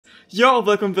Yo,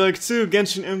 welcome back to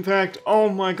Genshin Impact. Oh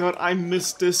my god, I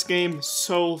missed this game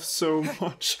so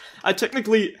much. I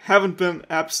technically haven't been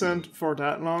absent for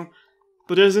that long,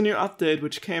 but there's a new update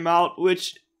which came out,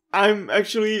 which I'm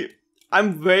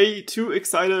way too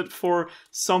excited for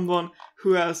someone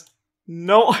who has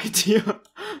no idea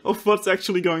of what's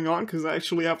actually going on, because I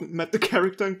actually haven't met the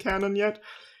character in canon yet.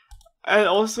 And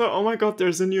also, oh my god,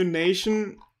 there's a new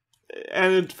nation,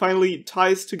 and it finally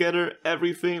ties together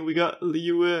everything. We got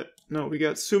we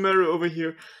got Sumeru over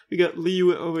here, we got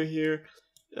Liyue over here,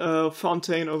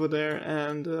 Fontaine over there,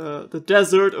 and the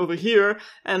desert over here.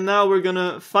 And now we're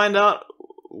gonna find out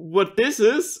what this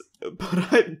is,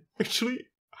 but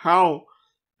how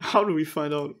do we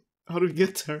find out? How do we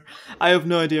get there? I have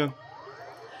no idea.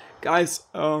 Guys,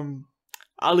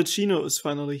 Alicino is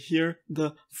finally here,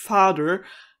 the father,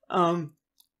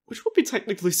 which would be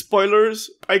technically spoilers,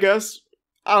 I guess.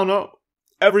 I don't know.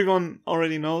 Everyone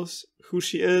already knows who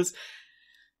she is.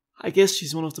 I guess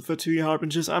she's one of the Fatui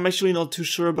Harbingers. I'm actually not too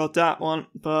sure about that one,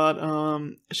 but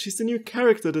she's the new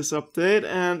character this update,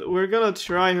 and we're gonna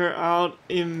try her out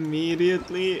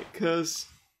immediately, because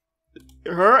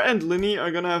her and Linny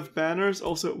are gonna have banners.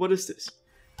 Also, what is this?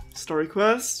 Story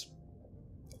quest?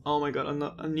 Oh my god,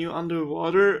 a new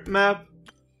underwater map.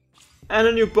 And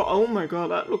a new oh my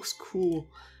god, that looks cool.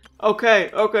 Okay,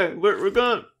 we're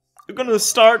gonna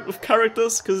start with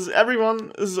characters, because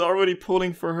everyone is already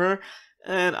pulling for her.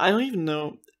 And I don't even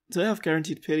know, do I have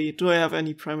Guaranteed Pity? Do I have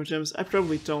any Primogems? I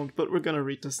probably don't, but we're gonna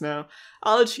read this now.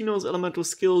 Alicino's elemental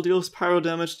skill deals pyro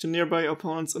damage to nearby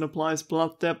opponents and applies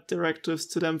blood depth directives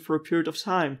to them for a period of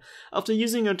time. After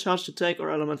using her charged attack or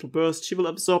elemental burst, she will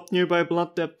absorb nearby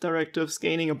blood depth directives,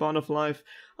 gaining a bond of life.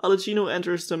 Alicino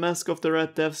enters the Mask of the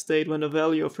Red Death state when the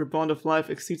value of her bond of life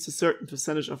exceeds a certain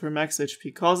percentage of her max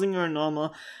HP, causing her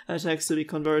normal attacks to be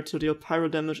converted to deal pyro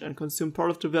damage and consume part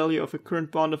of the value of her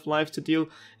current bond of life to deal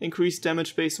increased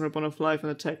damage based on her bond of life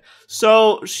and attack.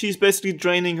 So she's basically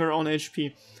draining her own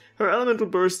HP. Her elemental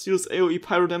burst deals AoE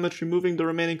pyro damage, removing the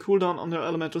remaining cooldown on her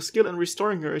elemental skill and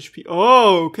restoring her HP.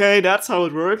 Oh, okay, that's how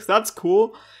it works. That's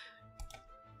cool.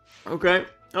 Okay.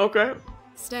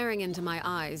 Staring into my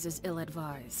eyes is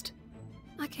ill-advised.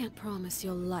 I can't promise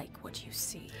you'll like what you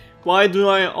see. Why do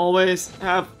I always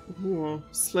have...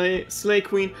 Slay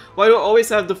Queen. Why do I always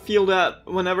have the feel that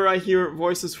whenever I hear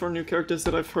voices for new characters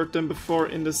that I've heard them before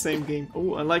in the same game?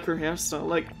 Oh, I like her hairstyle.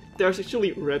 Like, there's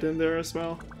actually red in there as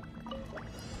well.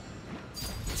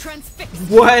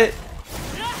 What?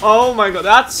 Oh my god,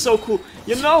 that's so cool.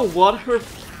 You know what? Her,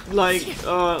 like,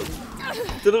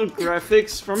 little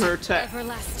graphics from her attack.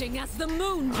 Everlasting as the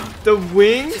moon. The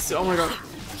wings? Oh my god.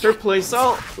 Her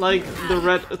playstyle, like the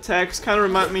red attacks, kind of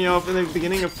remind me of in the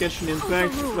beginning of Genshin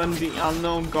Impact when the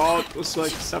unknown god was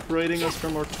like separating us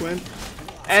from our twin.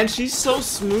 And she's so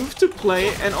smooth to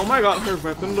play, and oh my god, her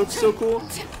weapon looks so cool.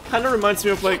 Kind of reminds me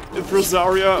of like if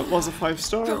Rosaria was a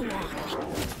 5-star.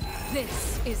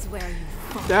 This is where you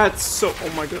fall. That's so...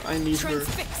 oh my god, I need her.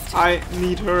 I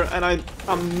need her, and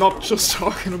I'm not just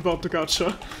talking about the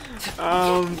gacha.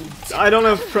 I don't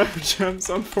have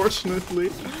Primogems,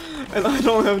 unfortunately. And I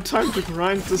don't have time to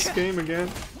grind this game again.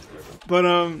 But,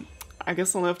 I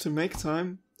guess I'll have to make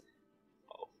time.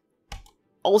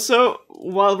 Also,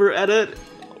 while we're at it,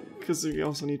 because we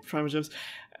also need Primogems,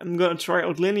 I'm gonna try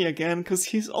out Linny again, because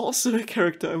he's also a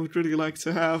character I would really like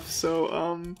to have,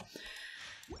 so,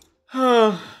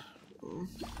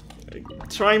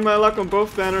 trying my luck on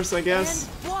both banners, I guess.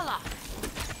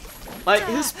 Like,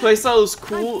 his playstyle is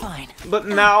cool, but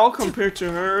now, compared to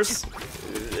hers,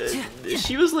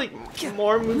 she was, like,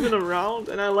 more moving around,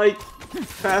 and I like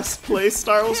fast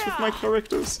playstyles with my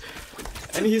characters.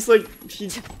 And he's, like,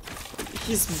 he's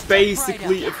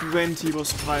basically if Venti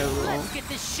was Pyro.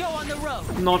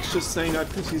 I'm not just saying that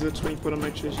because he's a twink, but I'm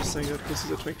actually just saying that because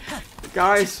he's a twink.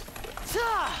 Guys,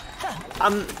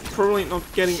 I'm probably not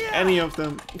getting any of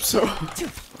them, so...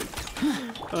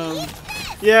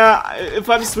 yeah, if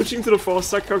I'm switching to the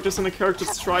 4-star characters in the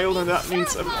character's trial, then that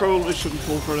means I probably shouldn't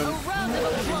pull for them.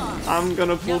 I'm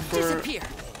gonna pull for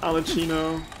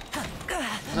Alicino.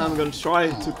 I'm gonna try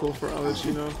to pull for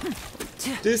Alicino.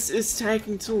 This is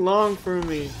taking too long for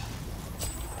me.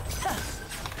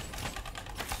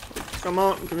 Come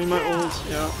on, give me my ult.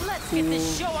 Yeah, cool.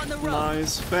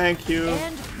 Nice, thank you.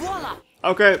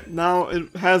 Okay, now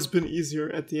it has been easier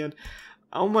at the end.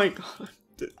 Oh my god.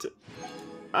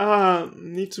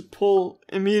 Need to pull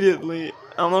immediately.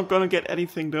 I'm not gonna get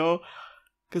anything though,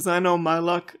 because I know my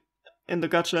luck in the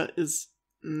gacha is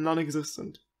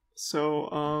non-existent. So,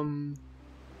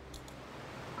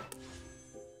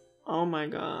 oh my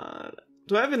god.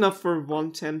 Do I have enough for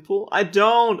 110 pull? I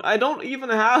don't even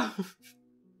have...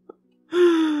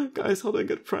 God Guys, how do I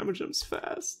get primogems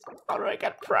fast? How do I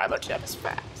get primogems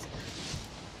fast?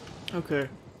 Okay.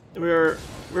 We're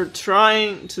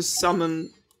trying to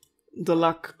summon the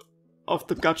luck of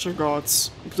the gacha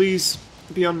gods. Please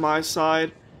be on my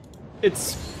side.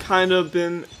 It's kind of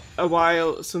been a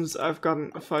while since I've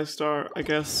gotten a 5-star, I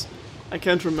guess. I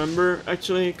can't remember,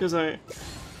 actually, because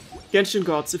Genshin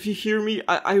gods, if you hear me,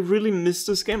 I really miss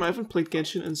this game. I haven't played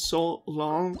Genshin in so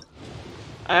long.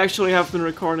 I actually have been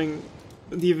recording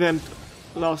the event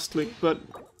lastly, but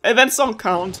events don't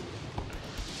count.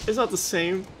 It's not the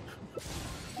same.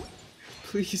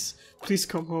 Please, please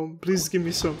come home. Please give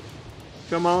me some.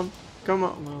 Come on, come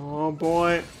on. Oh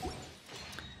boy.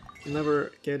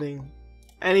 Never getting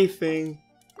anything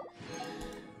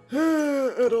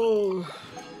at all.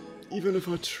 Even if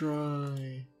I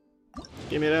try.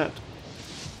 Give me that.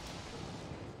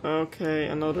 Okay,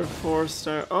 another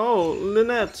 4-star. Oh,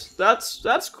 Lynette.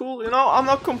 That's cool. You know, I'm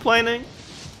not complaining.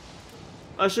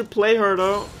 I should play her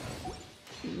though.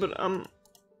 But I'm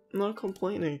not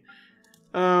complaining.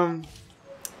 Yeah,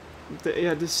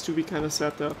 this to be kind of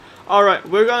sad though. Alright,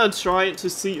 we're gonna try to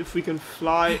see if we can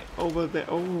fly over there.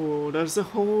 Oh, there's a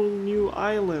whole new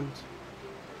island.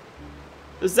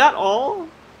 Is that all?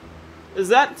 Is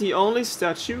that the only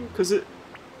statue? Because it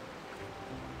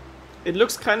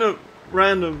looks kind of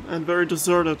random and very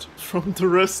deserted from the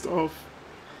rest of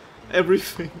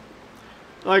everything.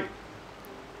 Like,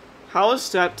 how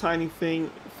is that tiny thing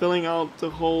filling out the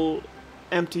whole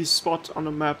empty spot on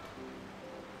the map?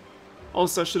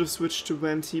 Also, I should have switched to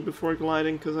Venti before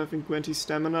gliding, because I think Venti's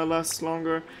stamina lasts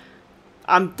longer.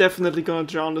 I'm definitely gonna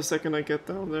drown the second I get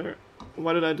down there.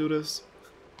 Why did I do this?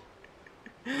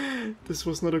 This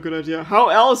was not a good idea. How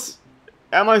else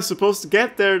am I supposed to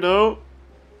get there, though?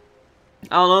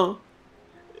 I don't know.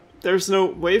 There's no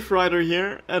Wave Rider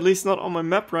here, at least not on my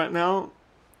map right now.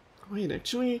 Wait,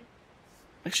 actually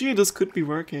this could be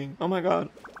working. Oh my god.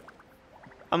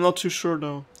 I'm not too sure,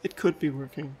 though. It could be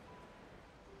working.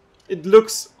 It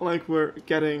looks like we're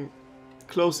getting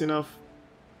close enough.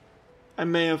 I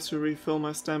may have to refill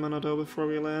my stamina though before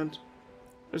we land.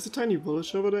 There's a tiny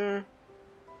village over there.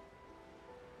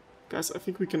 Guys, I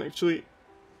think we can actually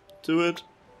do it.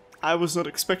 I was not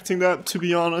expecting that, to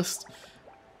be honest.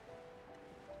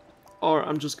 Or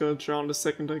I'm just gonna drown the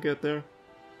second I get there.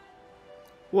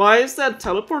 Why is that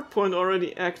teleport point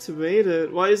already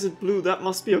activated? Why is it blue? That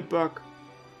must be a bug.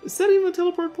 Is that even a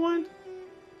teleport point?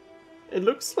 It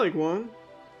looks like one.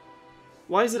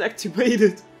 Why is it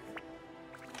activated?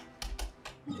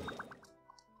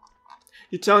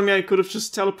 You telling me I could have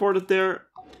just teleported there?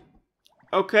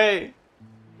 Okay.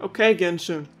 Okay,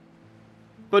 Genshin.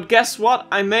 But guess what?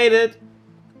 I made it.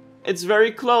 It's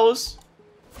very close.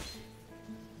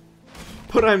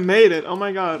 But I made it. Oh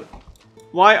my god.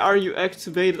 Why are you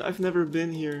activated? I've never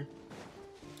been here.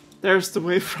 There's the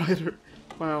Wave Rider.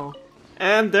 Wow.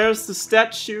 And there's the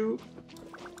statue.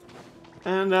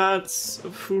 And that's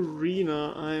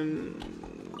Furina,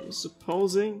 I'm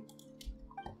supposing.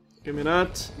 Give me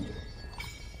that.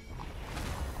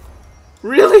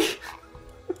 Really?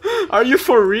 Are you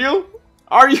for real?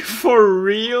 Are you for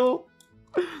real?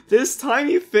 This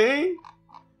tiny thing?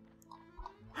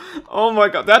 Oh my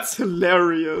god, that's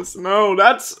hilarious. No,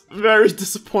 that's very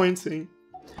disappointing.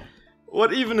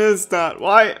 What even is that?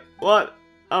 Why? What?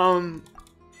 Mare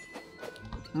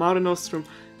Nostrum.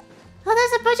 Oh,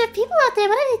 there's a bunch of people out there.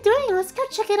 What are they doing? Let's go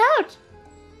check it out.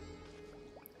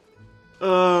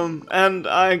 And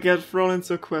I get thrown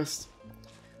into a quest.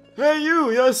 Hey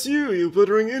you, yes you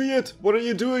blittering idiot. What are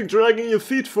you doing dragging your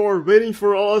feet for? Waiting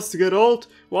for all us to get old?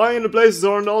 Why in the blazes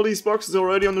aren't all these boxes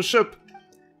already on the ship?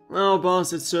 Oh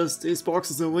boss, it's just, these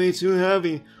boxes are way too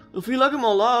heavy. If we lug them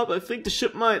all up, I think the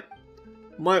ship might...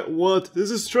 Might what? This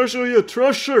is treasure here,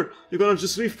 treasure! You're gonna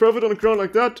just leave profit on the ground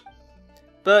like that?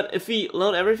 But if we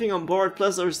load everything on board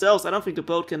plus ourselves, I don't think the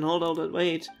boat can hold all that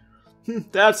weight.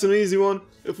 That's an easy one.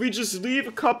 If we just leave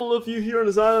a couple of you here on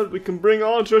this island, we can bring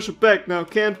all the treasure back now,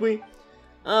 can't we?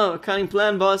 Oh, a cunning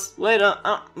plan, boss. Wait,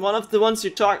 one of the ones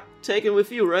you taking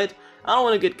with you, right? I don't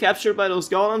want to get captured by those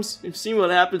golems. You've seen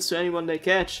what happens to anyone they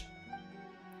catch.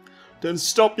 Then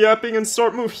stop yapping and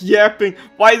start moving. Yapping.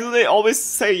 Why do they always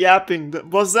say yapping?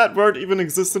 Was that word even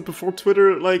existent before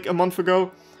Twitter, like a month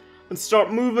ago? And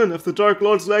start moving. If the Dark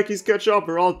Lord's lackeys catch up,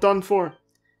 we're all done for.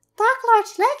 Dark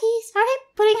Lord's lackeys? Are they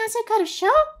putting on some kind of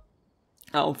show?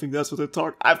 I don't think that's what they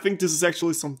talk. I think this is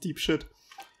actually some deep shit.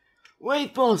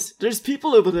 Wait, boss. There's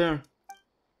people over there.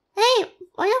 Hey,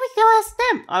 why don't we go ask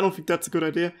them? I don't think that's a good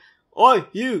idea. Oi,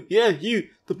 you. Yeah, you.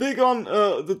 The big on,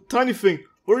 the tiny thing.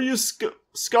 What are you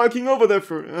skulking over there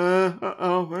for?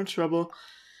 Uh-oh, we're in trouble.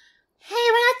 Hey,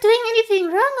 we're not doing anything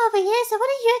wrong over here, so what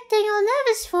are you acting all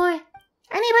nervous for?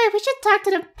 Anyway, we should talk to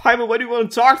them. Paimon, why do you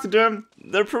want to talk to them?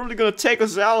 They're probably gonna take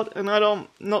us out, and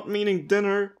not meaning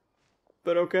dinner.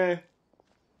 But okay.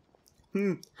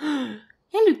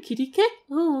 Hello, kitty cat.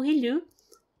 Oh, hello.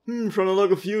 From the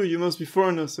look of you, you must be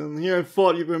foreigners, and here I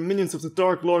thought you were minions of the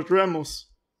Dark Lord Ramos.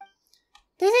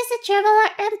 This is the Traveler,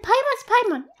 and Paimon's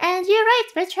Paimon. And you're right,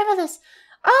 we're travelers.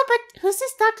 Oh, but who's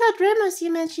this Dark Lord Ramos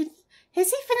you mentioned? Has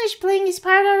he finished playing his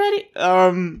part already?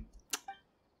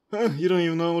 You don't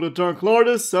even know what a Dark Lord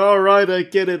is? Alright, I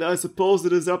get it. I suppose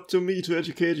it is up to me to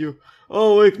educate you.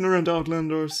 Oh, ignorant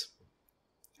outlanders.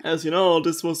 As you know,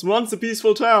 this was once a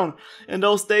peaceful town. In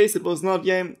those days it was not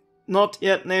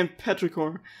yet named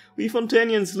Petrichor. We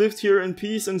Fontanians lived here in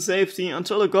peace and safety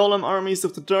until the golem armies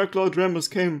of the Dark Lord Ramos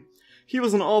came. He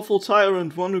was an awful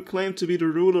tyrant, one who claimed to be the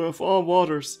ruler of all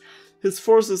waters. His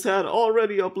forces had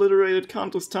already obliterated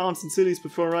countless towns and cities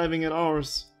before arriving at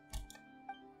ours.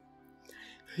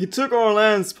 He took our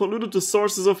lands, polluted the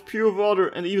sources of pure water,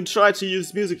 and even tried to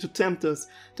use music to tempt us.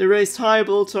 They raised high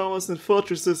built towers and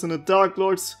fortresses, and the Dark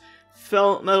Lord's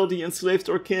fell melody enslaved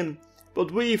our kin.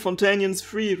 But we, Fontanians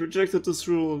free, rejected this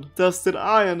rule. Thus did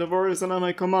I and the warriors under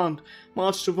my command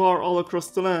march to war all across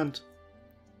the land.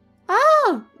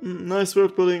 Oh! Nice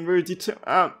word building, very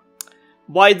detailed.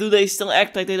 Why do they still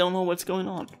act like they don't know what's going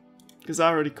on? Because I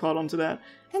already caught on to that.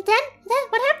 And then,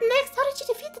 what happened next? How did you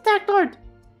defeat the Dark Lord?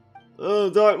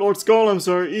 Dark Lord's golems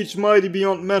are each mighty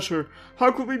beyond measure.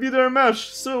 How could we be their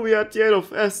match? So we had the aid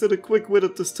of Esther the Quick-Wit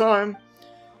at this time.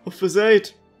 Of his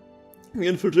aid, we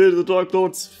infiltrated the Dark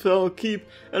Lord's fell keep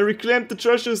and reclaimed the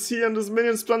treasures he and his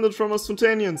minions plundered from us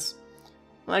Fontanians.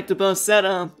 Like the boss said,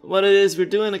 what it is we're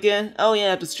doing again? Oh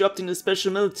yeah, disrupting the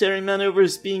special military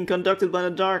maneuvers being conducted by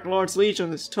the Dark Lord's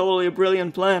Legion is totally a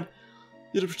brilliant plan.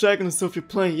 You're the protagonist of your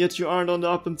play, yet you aren't on the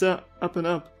up and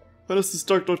up. Why does this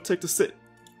Dark Lord take the city?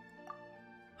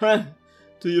 Huh?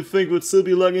 Do you think we'd still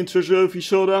be lugging treasure if he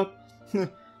showed up?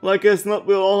 Like as not,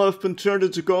 we'll all have been turned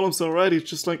into golems already,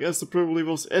 just like Esther probably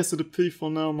was Esther the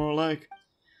Peaceful now, more like.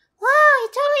 Wow, he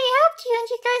totally helped you and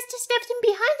you guys just left him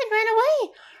behind and ran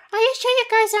away. Are you sure you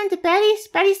guys aren't the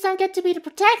baddies? Baddies don't get to be the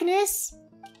protagonists.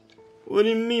 What do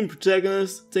you mean,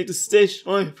 protagonist? Take the stage.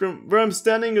 From where I'm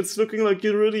standing, it's looking like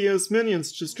you really has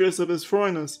minions, just dressed up as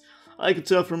foreigners. I can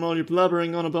tell from all your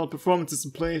blabbering on about performances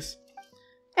in plays.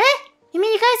 Eh? You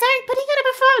mean you guys aren't putting on a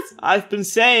performance? I've been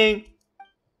saying.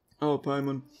 Oh,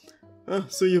 Paimon.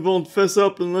 So you won't fess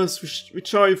up unless we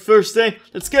try you first, eh?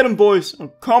 Let's get him, boys. Oh,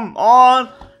 come on.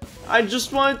 I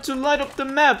just wanted to light up the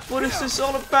map. What is this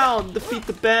all about? Defeat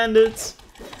the bandits.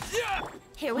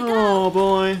 Here we go. Oh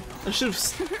boy, I should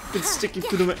have been sticking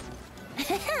to the map.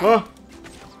 Oh,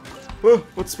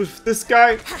 what's with this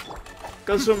guy?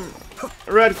 Got some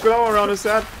red glow around his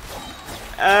head.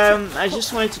 I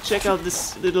just wanted to check out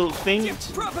this little thing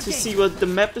to see what the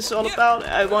map is all about.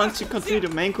 I want to continue the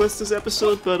main quest this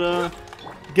episode, but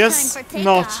guess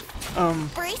not.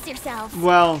 Brace yourself.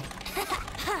 Well,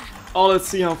 let's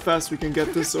see how fast we can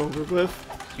get this over with.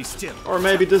 Be still. Or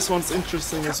maybe this one's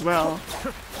interesting as well.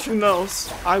 Who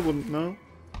knows? I wouldn't know.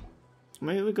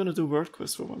 Maybe we're gonna do word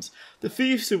quest for once. The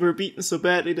thieves who were beaten so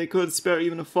badly they couldn't spare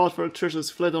even a thought for the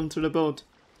treasures fled onto the boat.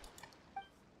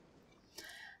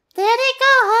 There they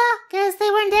go, huh? Guess they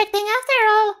weren't acting after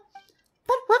all.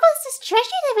 But what was this treasure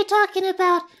they were talking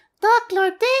about? Dark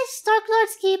Lord this, Dark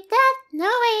Lord's keep that? No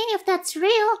way any of that's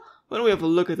real. Why don't we have a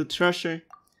look at the treasure?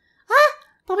 Huh?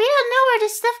 But we don't know where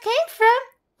this stuff came from.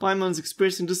 Paimon's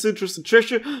experiencing disinterest in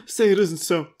treasure. Say it isn't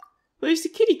so. Where's the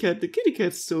kitty cat? The kitty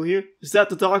cat's still here. Is that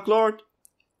the Dark Lord?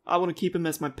 I want to keep him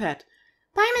as my pet.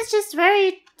 Paimon's just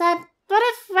worried that, what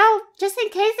if, well, just in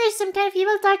case there's some kind of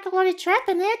evil Dark Lord trap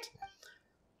in it.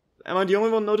 Am I the only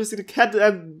one noticing the cat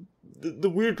and the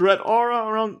weird red aura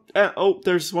around? Oh,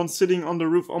 there's one sitting on the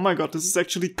roof. Oh my god, this is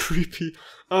actually creepy. Guess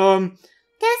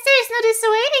there's no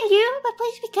dissuading you, but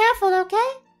please be careful,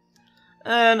 okay?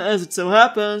 And as it so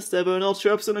happens, there were no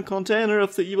traps in a container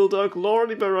of the evil Dark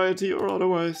Lordy variety or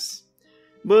otherwise.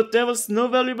 But there was no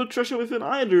valuable treasure within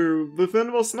either.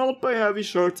 Within was knotted by heavy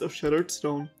shards of shattered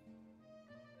stone.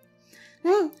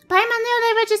 Paimon knew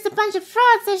they were just a bunch of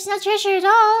frauds. There's no treasure at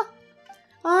all.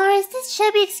 Or is this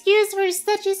shabby excuse for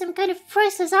statue some kind of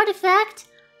priceless artifact?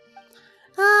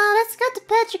 Let's go to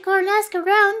Petrichor and ask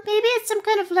around. Maybe it's some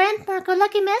kind of landmark or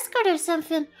lucky mascot or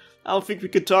something. I don't think we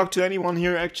could talk to anyone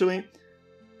here, actually.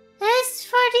 As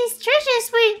for these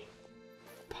treasures, we...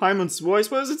 Paimon's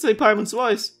voice? Why does it say Paimon's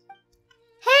voice?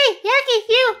 Hey, Yagi,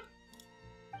 you!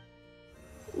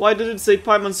 Why did it say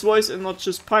Paimon's voice and not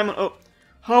just Paimon? Oh,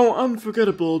 how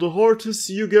unforgettable the Hortus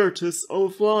Eugertis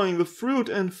overflowing with fruit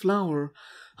and flower.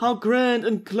 How grand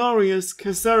and glorious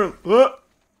Casarum.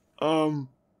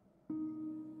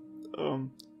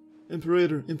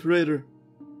 Imperator.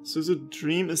 Is this a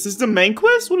dream? Is this the main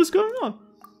quest? What is going on?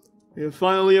 You're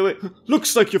finally awake.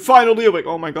 Looks like you're finally awake.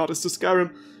 Oh my god, it's the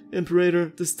Skyrim.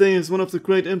 Imperator, this day is one of the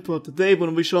great import, the day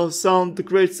when we shall sound the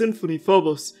great symphony,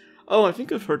 Phobos. Oh, I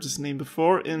think I've heard this name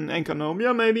before, in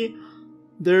Enkanomia, maybe?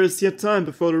 There is yet time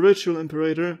before the ritual,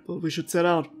 Imperator, but we should set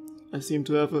out. I seem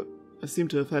to have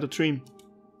had a dream.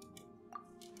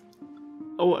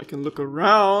 Oh, I can look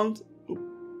around.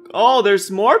 Oh,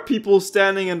 there's more people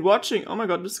standing and watching. Oh my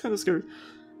god, this is kind of scary.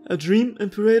 A dream,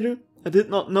 Imperator? I did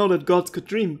not know that gods could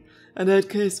dream. In that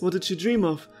case, what did she dream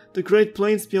of? The great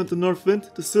plains beyond the north wind?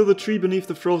 The silver tree beneath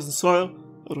the frozen soil?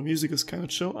 Oh, the music is kind of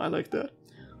chill. I like that.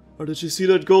 Or did she see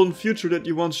that golden future that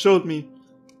you once showed me?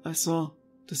 I saw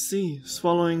the sea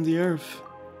swallowing the earth.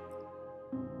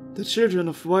 The children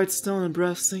of white stone and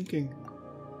brass sinking.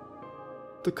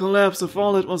 The collapse of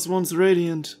all that was once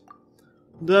radiant.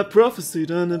 That prophecy,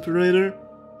 then, Imperator.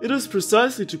 It is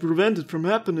precisely to prevent it from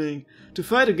happening, to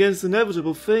fight against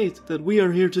inevitable fate, that we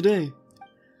are here today.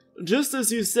 Just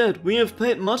as you said, we have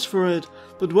paid much for it,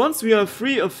 but once we are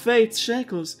free of fate's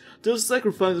shackles, those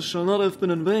sacrifices shall not have been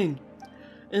in vain.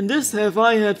 In this have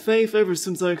I had faith ever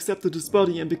since I accepted this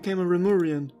body and became a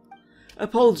Remurian.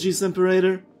 Apologies,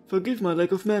 Imperator. Forgive my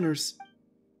lack of manners.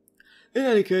 In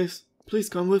any case, please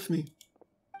come with me.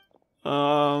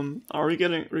 Are we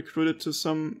getting recruited to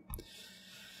something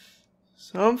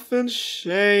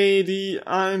shady?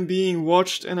 I'm being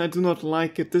watched and I do not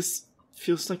like it. This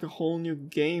feels like a whole new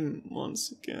game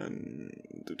once again.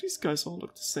 Do these guys all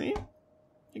look the same?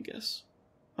 I guess.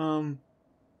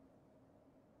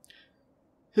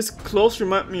 His clothes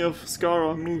remind me of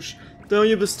Scaramouche. Though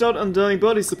you bestowed undying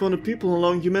bodies upon the people,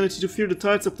 allowing humanity to fear the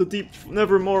tides of the deep,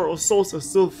 nevermore our souls are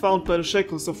still found by the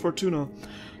shackles of Fortuna.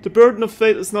 The burden of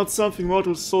fate is not something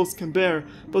mortal souls can bear,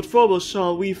 but Phobos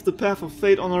shall weave the path of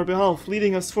fate on our behalf,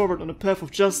 leading us forward on the path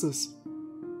of justice.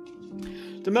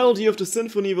 The melody of the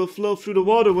symphony will flow through the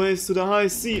waterways to the high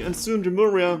sea, and soon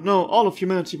Remuria, no, all of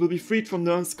humanity, will be freed from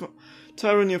the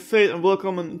tyranny of fate and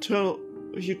welcome an eternal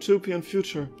utopian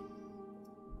future.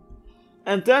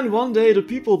 And then one day the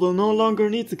people will no longer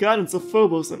need the guidance of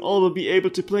Phobos and all will be able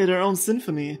to play their own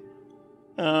symphony.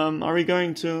 Are we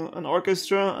going to an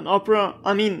orchestra, an opera?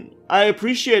 I mean, I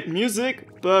appreciate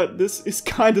music, but this is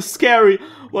kind of scary.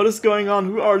 What is going on?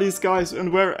 Who are these guys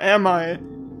and where am I?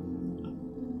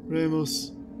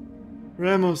 Remus.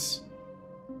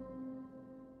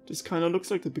 This kind of looks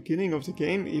like the beginning of the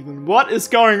game even. What is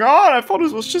going on? I thought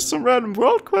this was just some random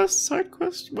world quest, side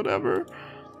quest, whatever.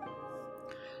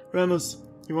 Remus,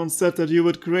 you once said that you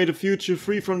would create a future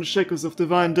free from the shackles of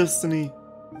divine destiny.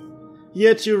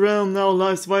 Yet your realm now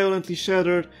lies violently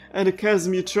shattered, and the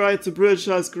chasm you tried to bridge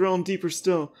has grown deeper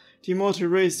still. The immortal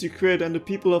race you create and the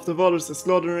people of the waters are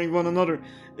slaughtering one another.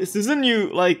 Is this a new,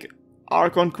 like,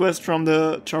 Archon quest from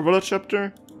the Traveler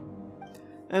chapter?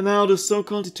 And now the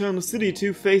so-called Eternal City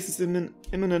too faces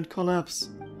imminent collapse.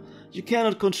 You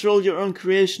cannot control your own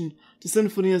creation. The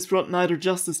symphony has brought neither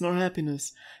justice nor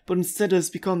happiness, but instead has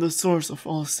become the source of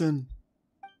all sin.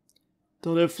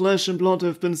 Though their flesh and blood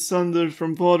have been sundered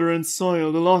from water and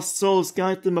soil, the lost souls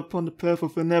guide them upon the path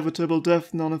of inevitable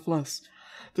death nonetheless.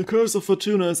 The curse of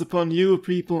Fortuna is upon you,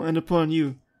 people, and upon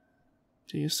you.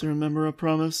 Do you still remember our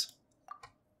promise?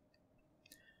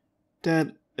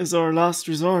 That is our last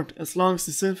resort, as long as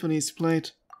the symphony is played.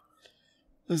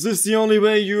 Is this the only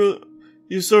way you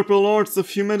usurper lords of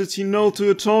humanity know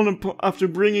to atone after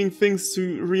bringing things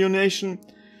to reunion?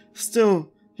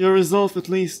 Still, your resolve at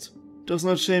least does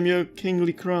not shame your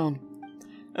kingly crown.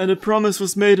 And a promise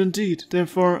was made indeed,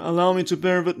 therefore allow me to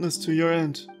bear witness to your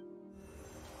end.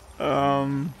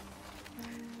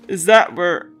 Is that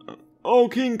where... O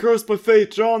king cursed by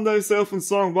fate, drown thyself in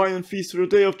song, wine and feast, for the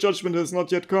day of judgment has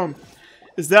not yet come.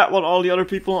 Is that what all the other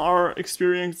people are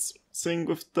experiencing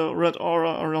with the red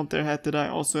aura around their head? Did I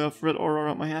also have red aura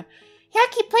around my head?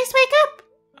 Yaki, please wake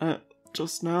up!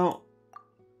 Just now.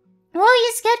 Oh,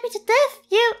 you scared me to death.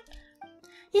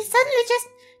 You suddenly just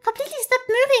completely stopped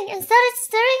moving and started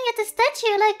staring at the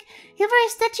statue like you were a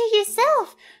statue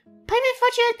yourself. Paimon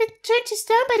thought you had been turned to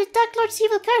stone by the Dark Lord's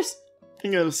evil curse. I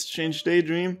think I was changed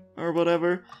daydream, or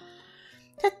whatever.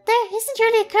 But there isn't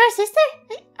really a curse, is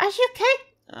there? Are you okay?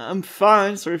 I'm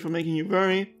fine, sorry for making you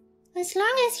worry. As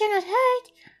long as you're not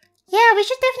hurt. Yeah, we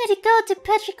should definitely go to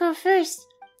Petrichor first.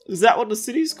 Is that what the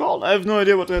city's called? I have no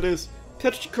idea what that is.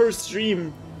 Petrichor's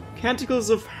Dream. Canticles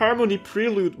of Harmony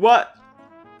Prelude. What?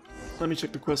 Let me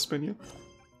check the quest menu.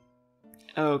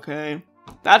 Okay.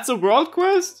 That's a world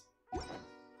quest?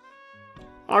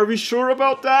 Are we sure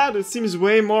about that? It seems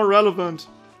way more relevant.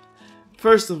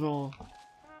 First of all,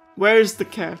 where's the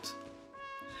cat?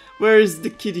 Where is the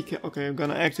kitty cat? Okay, I'm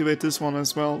gonna activate this one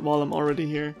as well while I'm already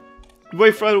here.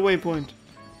 Wait for the waypoint.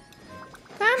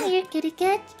 Come here, kitty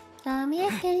cat. Come here,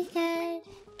 kitty cat.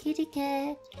 Kitty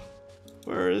cat.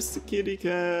 Where is the kitty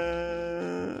cat?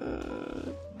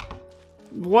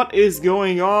 What is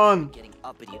going on? Getting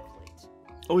uppity, please.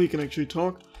 Oh, he can actually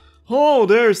talk. Oh,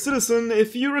 there, citizen.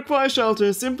 If you require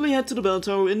shelter, simply head to the bell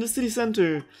tower in the city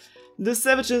center. The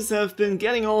savages have been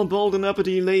getting all bold and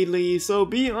uppity lately, so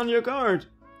be on your guard.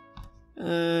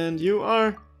 And you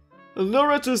are?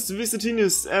 Loretus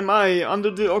Visitinus am I, under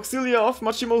the auxilia of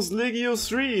Machimo's Legio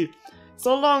 3.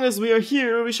 So long as we are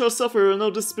here, we shall suffer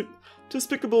no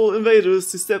despicable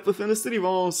invaders to step within the city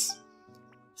walls.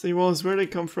 City walls, where they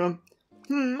come from?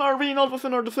 Are we not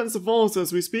within our defensive walls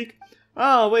as we speak?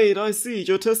 Ah, wait, I see,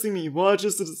 you're testing me. Well,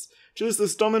 just as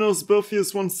Dominus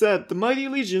Boethius once said, the mighty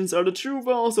legions are the true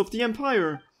walls of the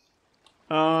Empire.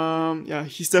 Yeah,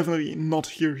 he's definitely not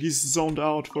here. He's zoned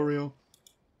out for real.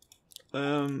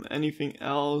 Anything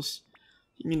else?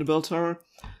 You mean the bell tower?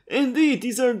 Indeed,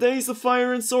 these are days of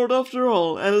fire and sword after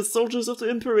all, and as soldiers of the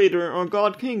Imperator or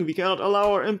God King, we cannot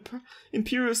allow our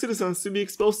imperial citizens to be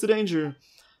exposed to danger.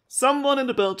 Someone in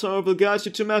the bell tower will guide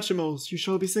you to Machimos. You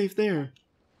shall be safe there.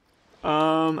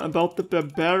 About the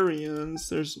barbarians,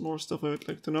 there's more stuff I would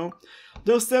like to know.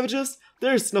 Those savages,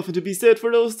 there's nothing to be said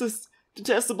for those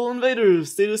detestable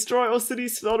invaders. They destroy our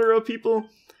cities, slaughter our people.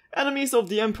 Enemies of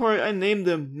the Empire, I name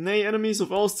them, nay, enemies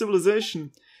of all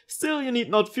civilization. Still, you need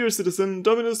not fear, citizen.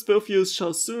 Dominus Boethius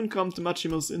shall soon come to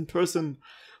Machimos in person.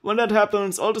 When that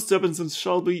happens, all disturbances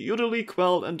shall be utterly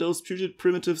quelled, and those putrid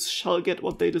primitives shall get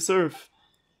what they deserve.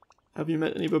 Have you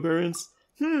met any barbarians?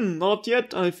 Not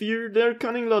yet. I fear their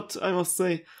cunning lot, I must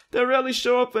say. They rarely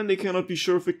show up when they cannot be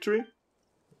sure of victory.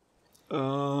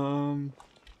 Okay.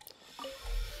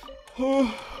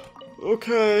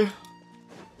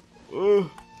 A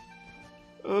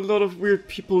lot of weird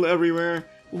people everywhere.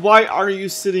 Why are you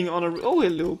sitting on a roof? Oh,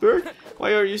 hello, bird.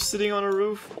 Why are you sitting on a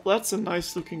roof? Well, that's a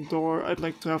nice looking door. I'd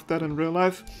like to have that in real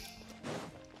life.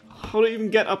 How do you even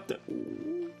get up there?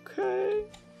 Okay.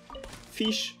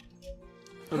 Fish.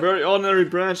 A very ordinary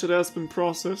branch that has been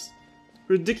processed.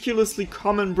 Ridiculously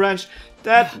common branch.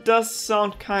 That does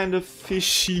sound kind of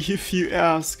fishy if you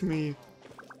ask me.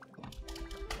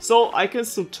 So, I can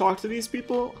still talk to these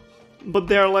people, but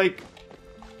they're like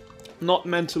not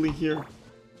mentally here.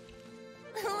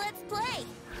 Let's play.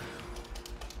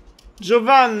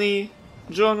 Giovanni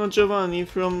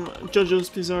from JoJo's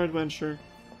Bizarre Adventure.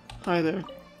 Hi there.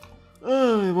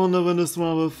 I wonder when this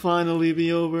one will finally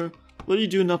be over. What are you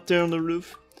doing up there on the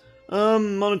roof?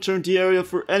 Monitoring the area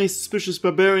for any suspicious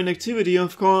barbarian activity,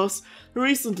 of course.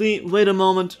 Recently, wait a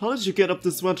moment, how did you get up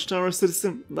this watchtower,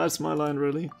 citizen? That's my line,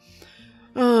 really.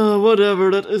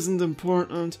 Whatever, that isn't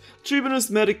important.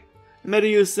 Tribunus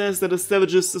Medius says that the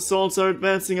savages' assaults are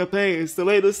advancing apace. The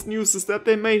latest news is that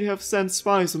they may have sent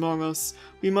spies among us.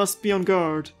 We must be on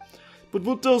guard. But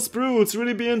would those brutes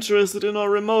really be interested in our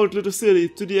remote little city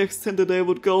to the extent that they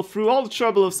would go through all the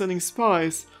trouble of sending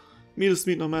spies? Meat is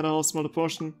meat no matter how small the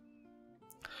portion.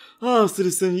 Ah,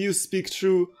 citizen, you speak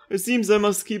true. It seems I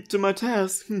must keep to my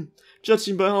task.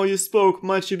 Judging by how you spoke,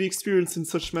 might you be experienced in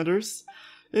such matters?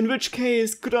 In which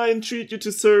case, could I entreat you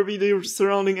to survey the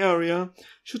surrounding area?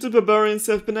 Should the barbarians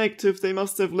have been active, they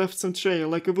must have left some trail,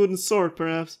 like a wooden sword,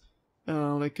 perhaps.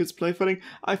 Like kids play fighting.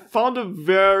 I found a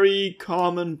very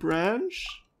common branch?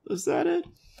 Is that it?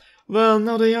 Well,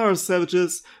 now they are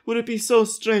savages. Would it be so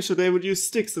strange that they would use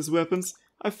sticks as weapons?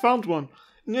 I found one.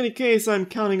 In any case, I'm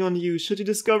counting on you. Should you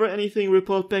discover anything,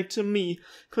 report back to me.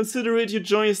 Consider it your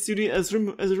joyous duty as a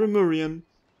Remurian.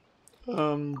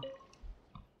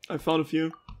 I found a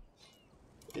few.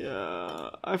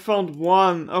 Yeah, I found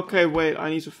one. Okay, wait,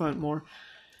 I need to find more.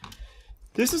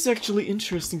 This is actually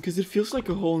interesting because it feels like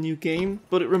a whole new game,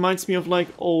 but it reminds me of like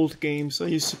old games I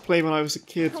used to play when I was a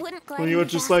kid. When you were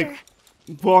just like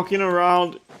walking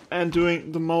around and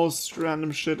doing the most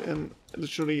random shit in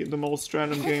literally the most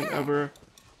random game ever.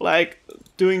 Like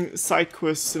doing side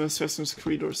quests in Assassin's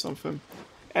Creed or something.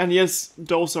 And yes,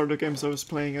 those are the games I was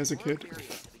playing as a kid.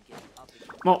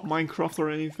 Not Minecraft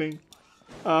or anything.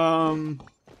 Oh,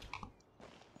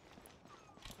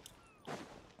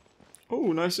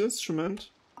 nice instrument.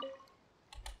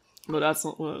 But that's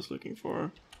not what I was looking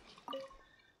for.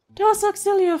 Those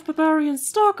auxilia of barbarian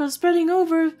stock are spreading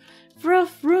over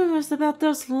rough rumors about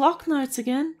those lock knights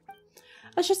again.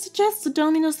 I should suggest to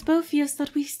Dominus Boethius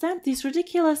that we stamp these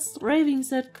ridiculous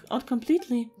ravings out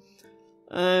completely.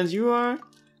 And you are?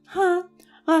 Huh?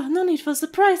 No need for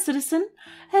surprise, citizen.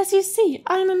 As you see,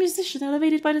 I am a musician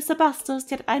elevated by the Sebastos,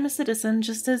 yet I'm a citizen,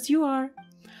 just as you are.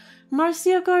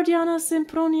 Marcia Guardiana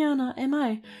Semproniana am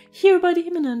I, here by the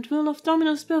imminent will of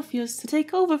Dominus Belfius to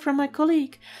take over from my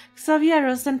colleague,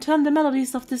 Xavierus, and turn the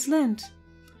melodies of this land.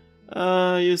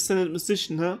 You Senate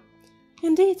musician, huh?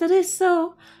 Indeed, that is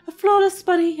so. A flawless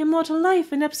body, immortal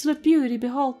life, and absolute beauty,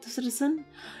 behold, citizen.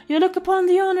 You look upon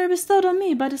the honor bestowed on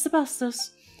me by the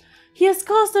Sebastos. He has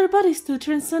caused their bodies to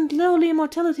transcend lowly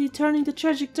immortality, turning the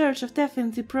tragic dirge of death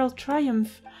into pearl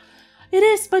triumph. It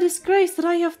is by this grace that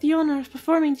I have the honor of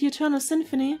performing the Eternal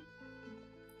Symphony.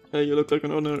 Hey, you look like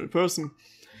an ordinary person.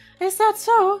 Is that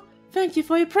so? Thank you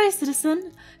for your praise,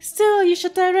 citizen. Still, you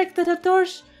should direct that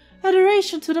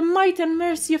adoration to the might and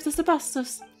mercy of the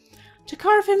Sebastos. To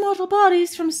carve immortal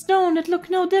bodies from stone that look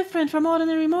no different from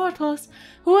ordinary mortals,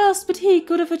 who else but he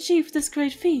could have achieved this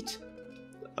great feat?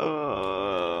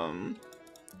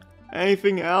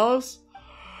 Anything else?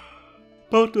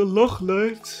 About the Loch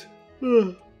Lights?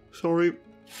 Sorry.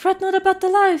 Fret not about the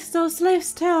lies those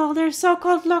slaves tell. Their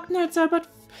so-called Loch Nerds are but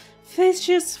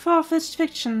fictitious, far-fetched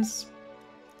fictions.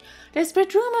 They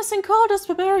spread rumors and call us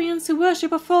barbarians who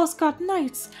worship a false god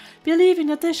knights, believing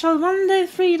that they shall one day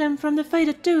free them from the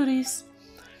fated duties.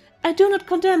 I do not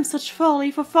condemn such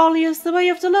folly, for folly is the way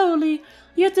of the lowly,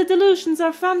 yet the delusions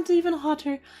are found even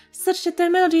hotter, such that their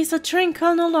melodies are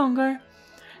tranquil no longer.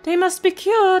 They must be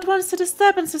cured once the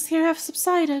disturbances here have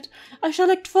subsided. I shall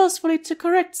act forcefully to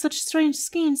correct such strange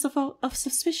schemes of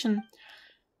suspicion.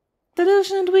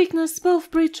 Delusion and weakness both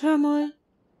breed turmoil.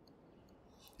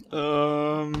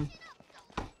 The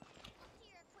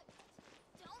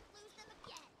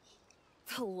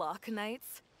Loch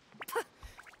Knights?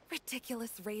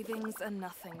 Ridiculous ravings and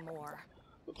nothing more.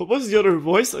 What was the other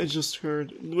voice I just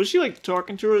heard? Was she like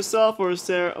talking to herself, or is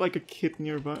there like a kid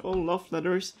nearby? Oh, love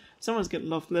letters. Someone's get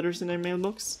love letters in their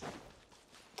mailbox.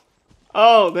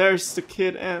 Oh, there's the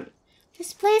kid and...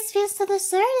 This place feels so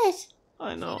deserted.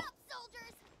 I know.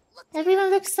 Everyone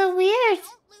looks so weird.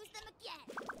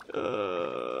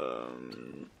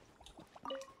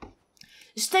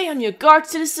 Stay on your guard,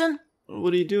 citizen.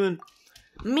 What are you doing?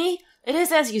 Me? It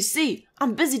is as you see.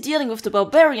 I'm busy dealing with the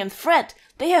barbarian threat.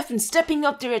 They have been stepping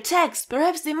up their attacks.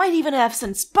 Perhaps they might even have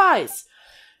sent spies.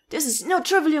 This is no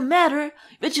trivial matter.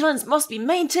 Vigilance must be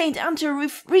maintained until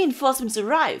reinforcements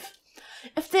arrive.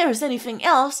 If there is anything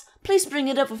else, please bring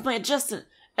it up with my adjutant,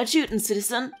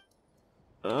 citizen.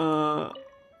 Child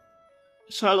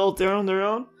out there on their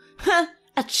own?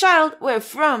 A child? Where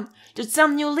from? Did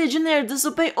some new legionnaire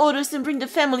disobey orders and bring the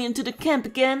family into the camp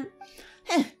again?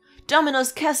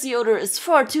 Dominus Cassiodor is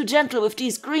far too gentle with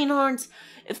these greenhorns.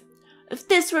 If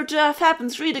this were to have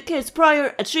happened 3 decades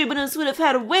prior, a tribunus would have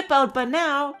had a whip out by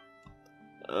now.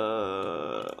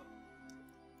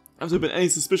 Have there been any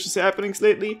suspicious happenings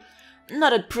lately?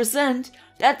 Not at present.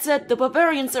 That said, the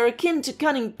barbarians are akin to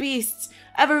cunning beasts.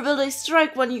 Ever will they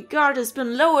strike when your guard has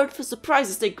been lowered, for surprise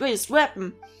is their greatest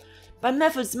weapon. By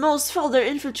methods most foul, they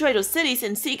infiltrate our cities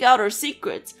and seek out our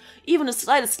secrets. Even the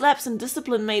slightest lapse in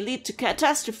discipline may lead to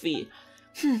catastrophe.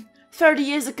 30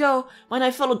 years ago, when I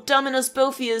followed Dominus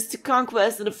Belfius to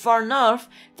conquest in the far north,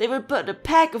 they were but a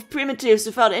pack of primitives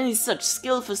without any such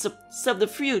skillful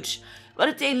subterfuge. Where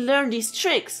did they learn these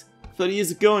tricks? 30 years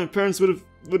ago, my parents wouldn't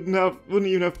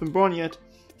even have been born yet.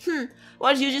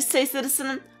 What did you just say,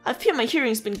 citizen? I fear my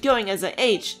hearing's been going as I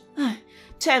age.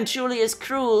 Time truly is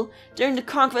cruel. During the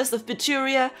conquest of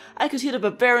Bituria, I could hear the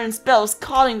barbarians' bells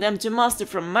calling them to muster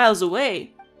from miles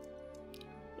away.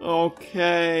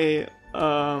 Okay,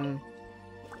 oh.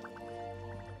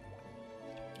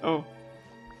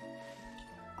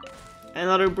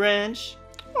 Another branch?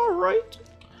 Alright.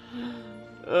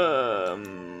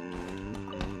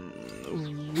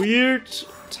 Weird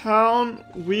town,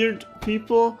 weird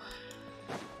people.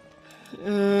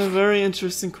 Very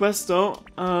interesting quest though.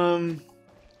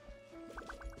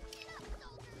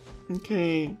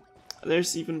 Okay,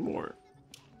 there's even more.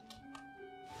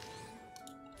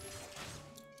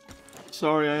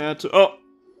 Sorry, I had to.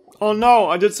 Oh no,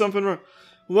 I did something wrong.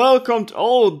 Welcome to.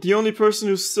 Oh, the only person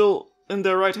who's still in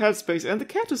their right headspace, and the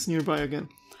cat is nearby again.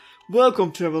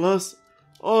 Welcome, travelers.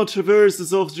 Oh,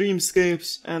 traverses of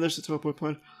dreamscapes. And there's the teleport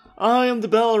point. I am the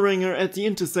bell ringer at the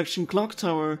intersection clock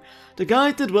tower, the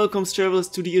guide that welcomes travelers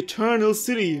to the Eternal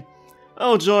City.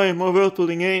 Oh joy, more world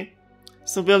building, eh?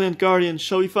 So valiant guardian,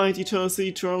 shall we find the Eternal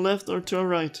City to our left or to our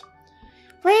right?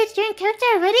 Wait, you're in character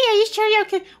already? Are you sure you're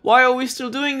okay? Why are we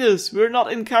still doing this? We're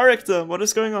not in character. What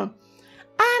is going on?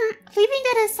 Leaving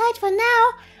that aside for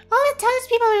now, all the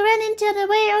townspeople we ran into on the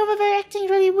way over were acting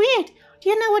really weird. Do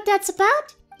you know what that's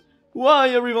about? Why,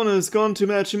 everyone has gone to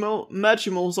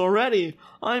Magimals already.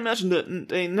 I imagine that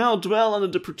they now dwell under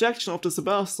the protection of the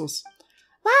Sebastos.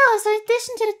 Wow, so in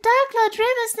addition to the Dark Lord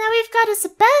rumors, now we've got a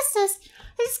Sebastos.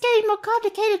 This is getting more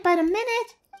complicated by the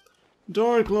minute.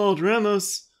 Dark Lord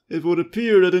Remus, it would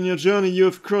appear that in your journey you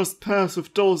have crossed paths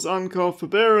with those uncouth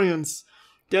barbarians.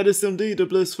 That is indeed the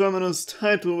blasphemous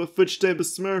title with which they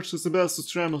besmirch the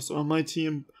Sebastius Remus, our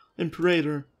mighty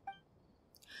Imperator.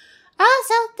 Oh,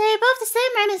 so they're both the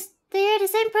same Remus. They're the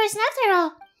same person after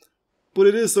all. But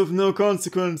it is of no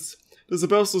consequence. The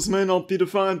Sebastius may not be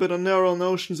defined by the narrow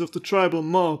notions of the tribal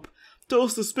mob.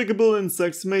 Those despicable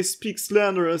insects may speak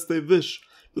slander as they wish,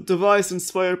 but the vice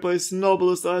inspired by his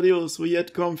noblest ideals will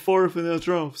yet come forth in their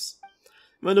droves.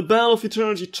 When the bell of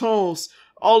eternity tolls,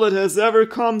 all that has ever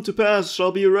come to pass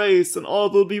shall be erased, and all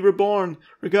will be reborn,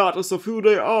 regardless of who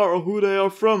they are or who they are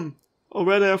from, or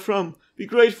where they are from. Be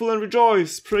grateful and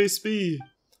rejoice, praise be.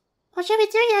 What should we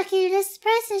do, Yaki? This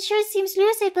person sure seems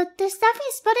lucid, but the stuff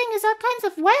he's sputting is all kinds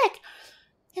of whack.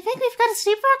 You think we've got a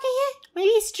sleepwalker here? Maybe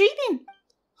he's dreaming.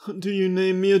 Do you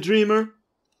name me a dreamer?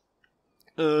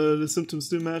 The symptoms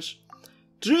do match.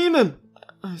 Dreamin'!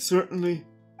 I certainly...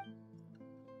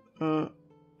 Now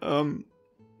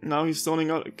he's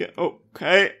zoning out again.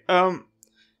 Okay,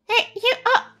 Hey, you,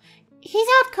 he's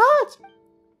out cold.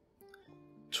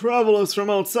 Travelers from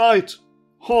outside!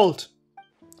 Halt!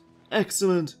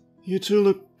 Excellent. You two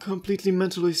look completely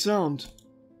mentally sound.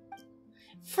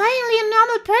 Finally a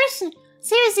normal person.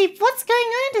 Seriously, what's going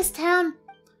on in this town?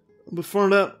 Before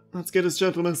that, let's get this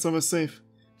gentleman somewhere safe.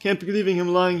 Can't be leaving him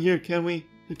lying here, can we?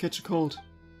 He'll catch a cold.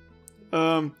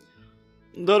 Though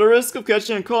the risk of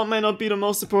catching a cold may not be the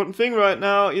most important thing right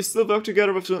now, you still work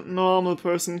together with a normal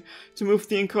person to move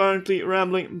the incurrently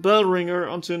rambling bell ringer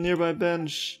onto a nearby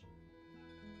bench.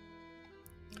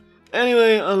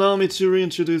 Anyway, allow me to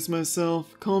reintroduce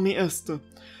myself. Call me Esther.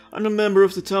 I'm a member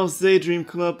of the town's Daydream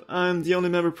Club. I'm the only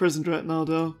member present right now,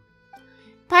 though.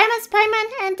 Paimon's Paimon,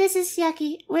 and this is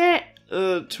Yaki. We're...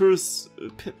 Tourists...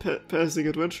 passing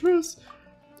adventurers?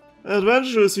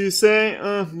 Adventurers, you say?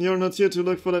 You're not here to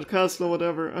look for that castle or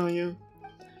whatever, are you?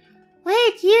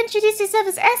 Wait, you introduced yourself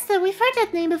as Esther. We've heard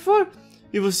that name before.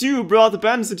 It was you who brought the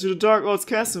bandits into the Dark Lord's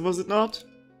castle, was it not?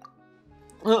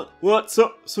 What?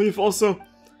 So you've also...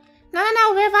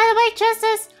 No, we're by the way, trust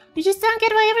us. We just don't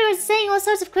get why everyone's saying all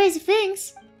sorts of crazy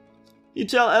things. You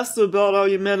tell Esther about how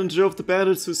you met and drove the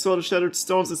bandits who saw the shattered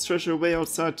stones as treasure away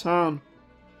outside town.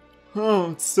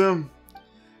 Oh, it's them.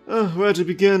 Where to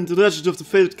begin? The legend of the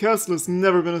fated castle has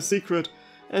never been a secret.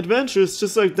 Adventurers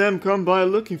just like them come by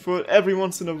looking for it every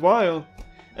once in a while.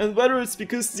 And whether it's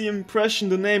because the impression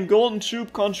the name Golden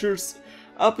Troop conjures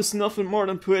up is nothing more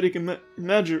than poetic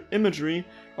imagery,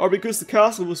 or because the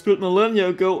castle was built millennia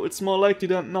ago, it's more likely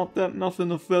than not that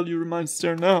nothing of value remains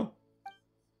there now.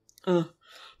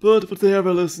 But would they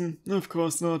ever listen? Of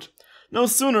course not. No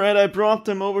sooner had I brought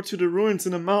them over to the ruins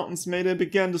in the mountains may they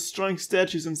began destroying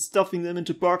statues and stuffing them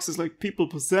into boxes like people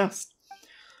possessed.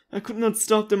 I could not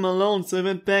stop them alone, so I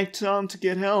went back town to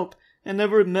get help, and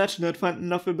never imagined I'd find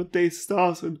nothing but day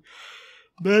stars and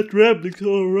bad ramblings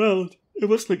all around. It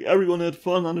was like everyone had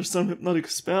fun under some hypnotic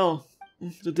spell.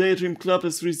 The Daydream Club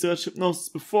has researched hypnosis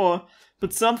before,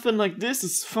 but something like this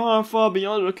is far, far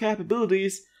beyond our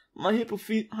capabilities. My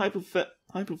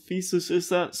hypothesis is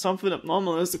that something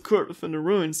abnormal has occurred within the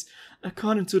ruins,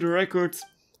 according to the records.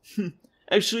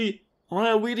 Actually, why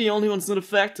are we the only ones not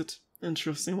affected?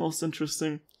 Interesting, most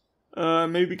interesting.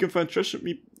 Maybe we can find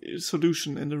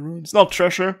solution in the ruins. Not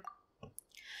treasure.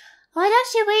 Why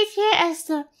don't you wait here,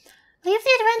 Esther? Leave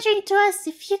the adventuring to us.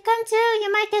 If you come too,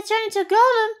 you might get turned into a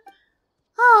golem.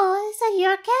 Oh, is that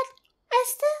your cat,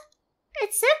 Esther?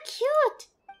 It's so cute.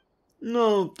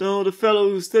 No, though the fellow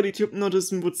who studied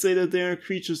hypnotism would say that they are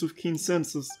creatures with keen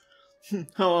senses.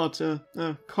 How odd,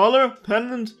 collar?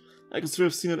 Pendant? I could sort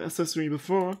of seen that accessory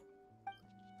before.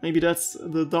 Maybe that's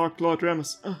the Dark Lord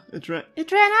Remus. It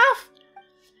ran off.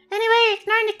 Anyway,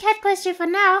 ignoring the cat question for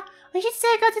now, we should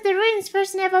still go to the ruins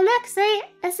first and have a look. Say,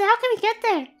 Esther, how can we get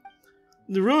there?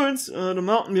 The ruins? The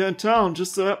mountain behind town,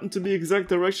 just so happened to be the exact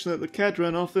direction that the cat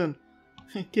ran off in.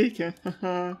 Okay, cat.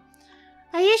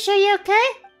 Are you sure you're okay?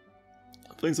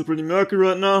 Things are pretty murky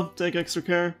right now. Take extra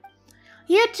care.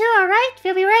 You too, alright?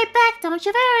 We'll be right back. Don't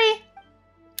you worry.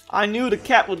 I knew the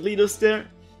cat would lead us there.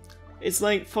 It's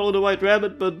like follow the white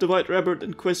rabbit, but the white rabbit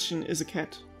in question is a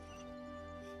cat.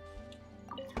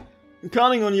 I'm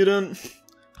counting on you then.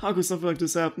 How could something like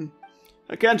this happen?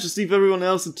 I can't just leave everyone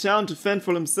else in town to fend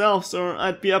for themselves, or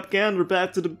I'd be up Gander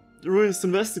back to the ruins to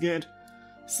investigate.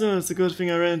 So it's a good thing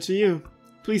I ran into you.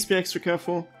 Please be extra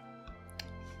careful.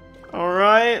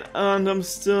 Alright, and I'm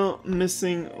still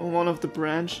missing one of the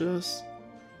branches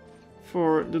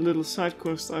for the little side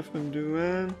quest I've been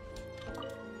doing.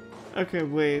 Okay,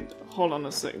 wait, hold on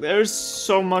a sec. There's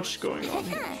so much going on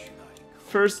here.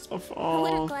 first of Would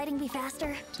all, gliding be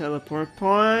faster? teleport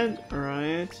point.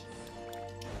 Alright.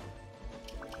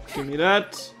 Give me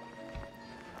that.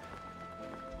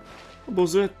 What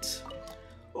was it?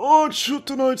 What should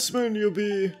tonight's menu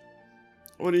be?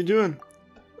 What are you doing?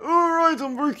 Alright,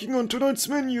 I'm working on tonight's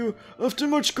menu. After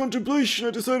much contemplation,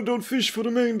 I decided on fish for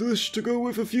the main dish to go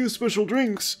with a few special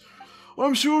drinks.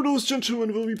 I'm sure those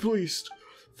gentlemen will be pleased.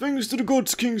 Thanks to the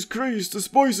God's King's grace, the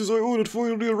spices I ordered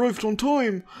finally arrived on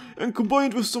time, and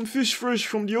combined with some fish fresh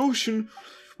from the ocean,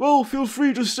 well, feel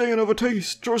free to stay and have a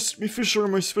taste. Trust me, fish are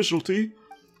my specialty.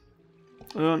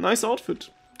 Nice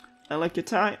outfit. I like your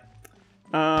tie.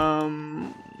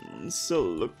 So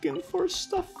looking for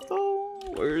stuff though.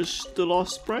 Where's the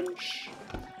lost branch?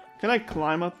 Can I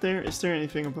climb up there? Is there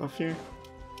anything above here?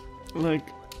 Like,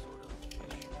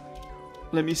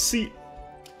 let me see.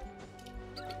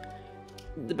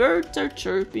 The birds are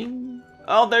chirping.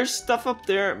 Oh, there's stuff up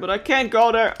there, but I can't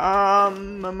go there. How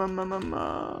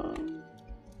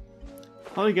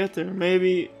do I get there?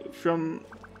 Maybe from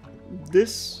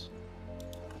this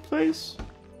place?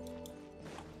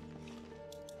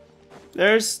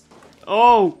 There's...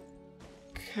 Oh!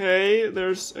 Okay,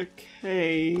 there's a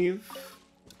cave.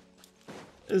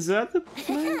 Is that the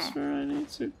place where I need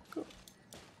to go?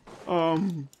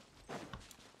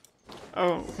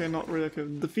 Oh, okay, not really. Okay.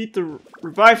 Defeat the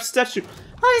revived statue.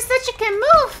 Oh, the statue can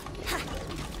move!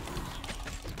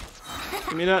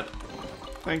 Give me that.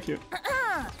 Thank you.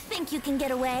 Think you can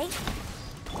get away?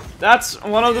 That's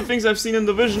one of the things I've seen in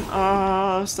the vision.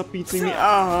 Stop beating me.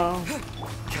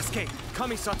 Cascade,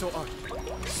 Kamisato Art.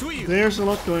 There's a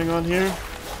lot going on here.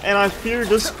 And I fear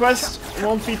this quest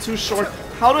won't be too short.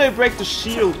 How do I break the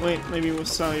shield? Wait, maybe it was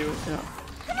Sayu. Yeah.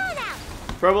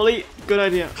 Probably. Good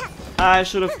idea. I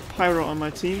should have Pyro on my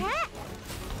team.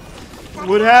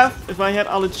 Would have if I had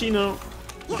Alicino,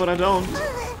 but I don't.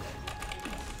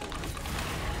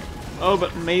 Oh,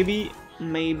 but maybe.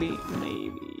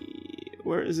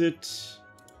 Where is it?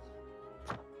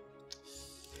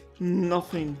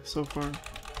 Nothing so far.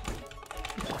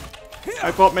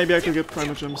 I thought maybe I could get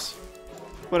Primogems,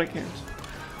 but I can't.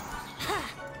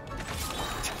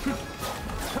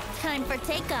 Time for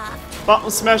takeoff.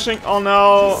 Button smashing. Oh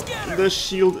no, the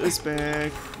shield is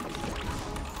back.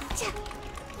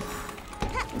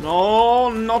 No,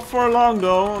 not for long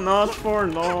though. Not for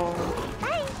long.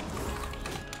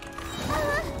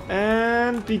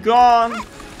 And be gone.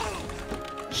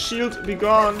 Shield be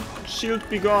gone. Shield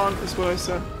be gone is what I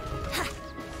said.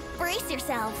 Brace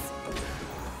yourselves.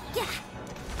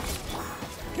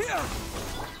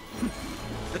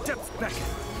 The depth's back.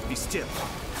 Be still.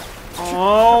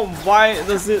 Oh, why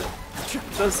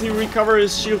does he recover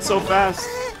his shield so fast?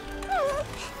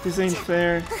 This ain't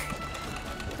fair.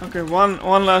 Okay,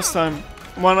 one last time.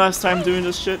 One last time doing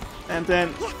this shit, and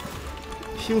then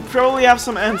he'll probably have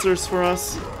some answers for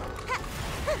us.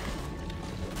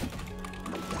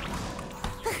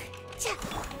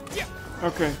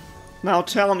 Okay, now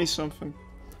tell me something.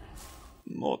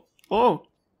 Oh.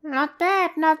 Not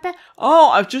bad, not bad. Oh,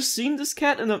 I've just seen this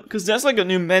cat in the... Because there's like a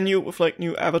new menu with like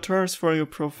new avatars for your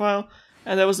profile.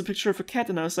 And there was a picture of a cat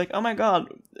and I was like, oh my god,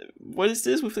 what is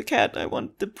this with the cat? I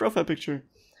want the profile picture.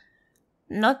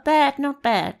 Not bad, not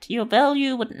bad. Your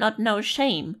value would not know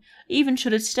shame, even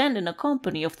should it stand in a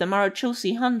company of the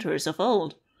Marachosi hunters of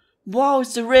old. Wow,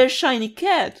 it's a rare shiny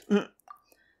cat! We've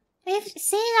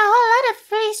seen a whole lot of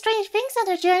very strange things on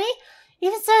our journey.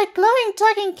 Even saw a glowing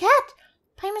talking cat.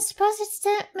 I suppose it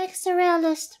still makes the rare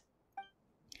list.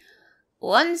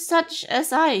 One such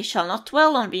as I shall not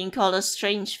dwell on being called a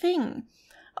strange thing.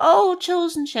 O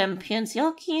chosen champions,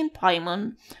 Yaki and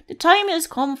Paimon, the time has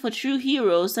come for true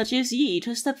heroes such as ye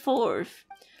to step forth.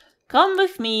 Come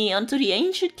with me unto the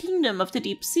ancient kingdom of the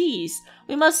deep seas.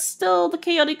 We must still the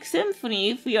chaotic symphony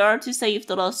if we are to save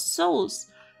the lost souls.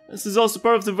 This is also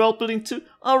part of the world building too.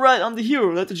 Alright, I'm the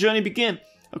hero, let the journey begin.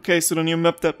 Okay, so the new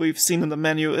map that we've seen in the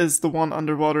menu is the one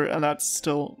underwater, and that's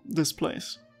still this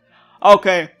place.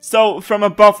 Okay, so from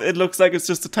above it looks like it's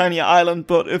just a tiny island,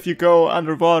 but if you go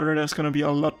underwater there's gonna be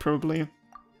a lot probably.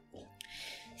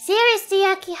 Seriously,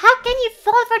 Yaki, how can you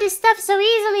fall for this stuff so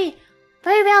easily?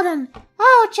 Very well then.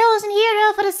 Oh, chosen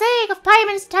hero, for the sake of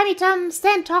Paimon's tummy tum,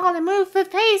 stand tall and move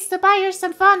with haste to buy her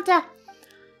some Fanta.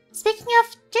 Speaking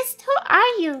of, just who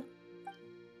are you?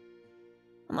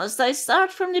 Must I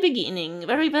start from the beginning?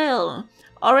 Very well.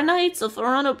 Our Knights of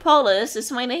Oranopolis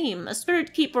is my name, a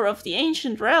spirit keeper of the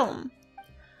ancient realm.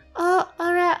 What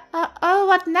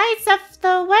Knights of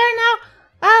the where now?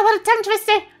 What a tongue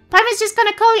twister. Paimon's just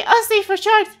gonna call you Ozzy for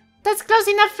short. That's close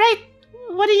enough, right?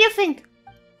 What do you think?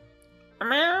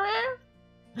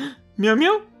 Meow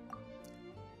meow?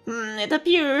 It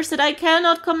appears that I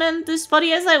cannot commend this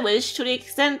body as I wish, to the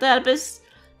extent that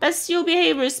bestial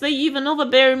behaviors may even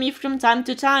overbear me from time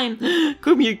to time.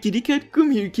 Come here, kitty cat,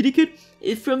 come here, kitty cat.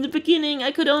 If from the beginning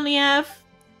I could only have...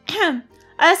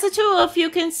 As the two of you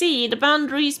can see, the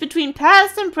boundaries between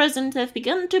past and present have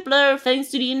begun to blur thanks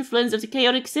to the influence of the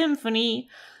chaotic symphony.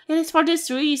 It is for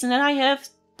this reason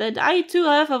that I too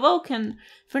have awoken.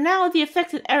 For now the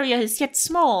affected area is yet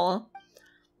small.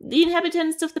 The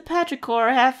inhabitants of the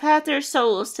Petrichor have had their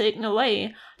souls taken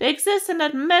away. They exist in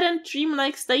that mad and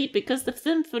dreamlike state because the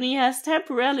symphony has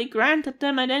temporarily granted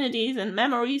them identities and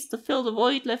memories to fill the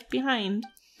void left behind.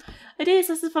 It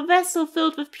is as if a vessel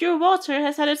filled with pure water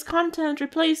has had its content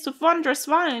replaced with wondrous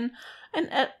wine. An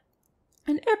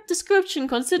apt description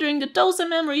considering the dozen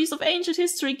memories of ancient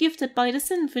history gifted by the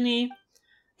symphony.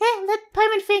 Yeah, let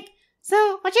Paimon think.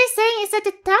 So, what you're saying is that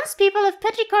the townspeople of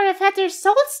Petrichor have had their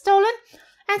souls stolen,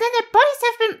 and then their bodies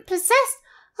have been possessed?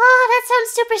 Oh, that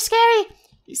sounds super scary.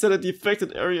 He said that the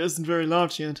affected area isn't very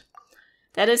large yet.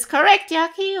 That is correct,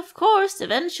 Yaki. Of course,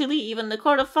 eventually even the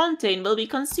Court of Fontaine will be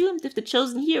consumed if the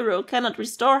chosen hero cannot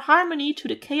restore harmony to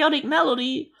the chaotic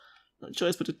melody. No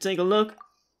choice but to take a look.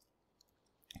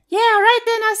 Yeah, alright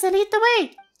then, Asa, lead the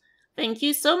way. Thank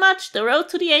you so much. The road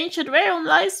to the ancient realm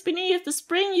lies beneath the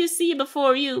spring you see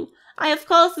before you. I have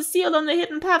caused the seal on the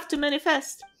hidden path to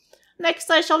manifest.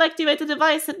 Next, I shall activate the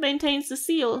device that maintains the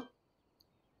seal.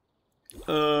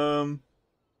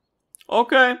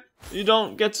 Okay. You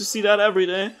don't get to see that every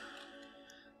day.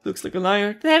 Looks like a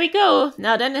liar. There we go.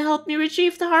 Now then help me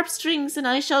retrieve the harp strings, and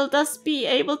I shall thus be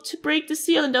able to break the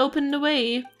seal and open the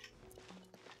way.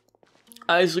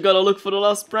 I just gotta look for the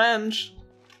last branch.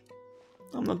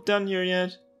 I'm not done here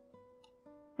yet.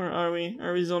 Where are we?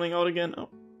 Are we zoning out again? Oh.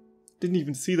 Didn't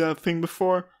even see that thing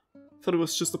before. Thought it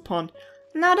was just a pond.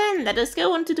 Now then, let us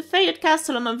go into the faded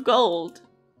castle of gold.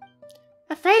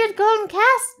 A faded golden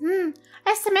castle?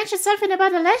 Esther mentioned something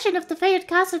about the legend of the faded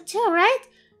castle too, right?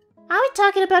 Are we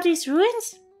talking about these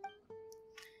ruins?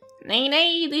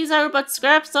 Nay, these are but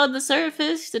scraps on the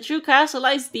surface. The true castle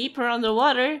lies deeper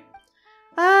underwater.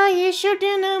 Ah, you sure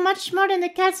do know much more than the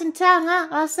cats in town, huh,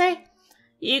 I'll say.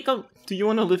 Do you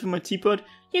wanna live in my teapot?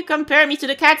 You compare me to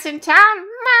the cats in town?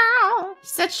 Meow!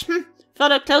 Such,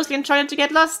 follow closely and try not to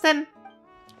get lost then.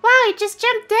 Wow, you just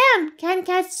jumped down. Can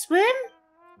cats swim?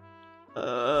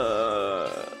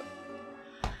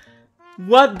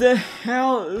 What the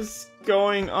hell is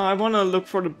going on? I wanna look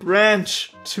for the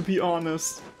branch, to be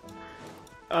honest.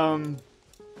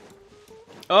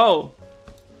 Oh.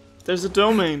 There's a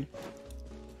domain.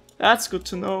 That's good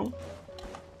to know.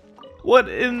 What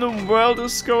in the world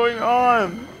is going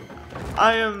on?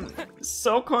 I am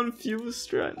so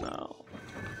confused right now.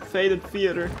 Faded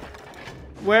Theater.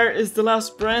 Where is the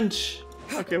last branch?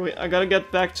 Okay, wait, I gotta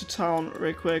get back to town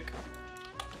real quick.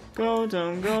 Go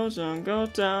down, go down, go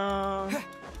down.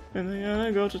 And then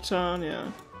gonna go to town,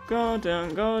 yeah. Go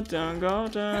down, go down, go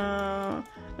down.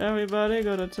 Everybody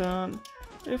go to town.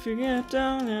 If you get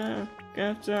down, yeah,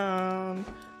 get down.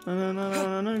 No, no, no,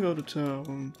 no, no, go to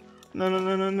town. No, no,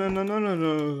 no, no, no, no, no, no,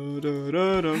 no, no,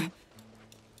 no, no.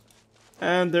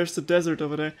 And there's the desert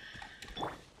over there.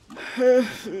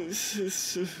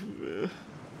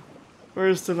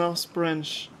 Where's the last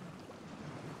branch?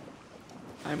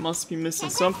 I must be missing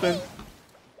something.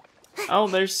 Oh,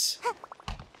 there's...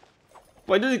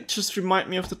 Why did it just remind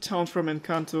me of the town from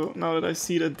Encanto, now that I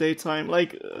see it at daytime?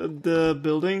 Like, the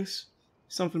buildings?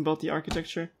 Something about the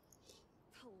architecture.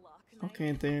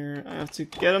 Okay, there. I have to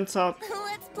get on top.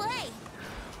 Let's play.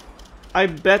 I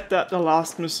bet that the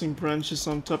last missing branch is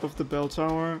on top of the bell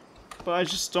tower. But I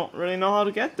just don't really know how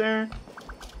to get there.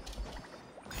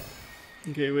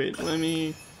 Okay, wait, let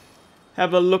me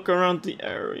have a look around the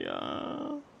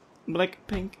area.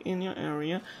 Blackpink in your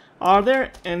area. Are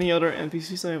there any other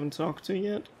NPCs I haven't talked to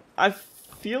yet? I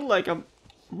feel like I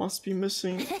must be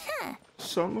missing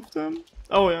some of them.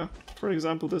 Oh yeah, for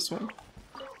example this one.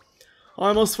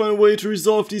 I must find a way to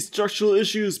resolve these structural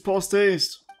issues post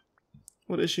haste.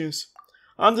 What issues?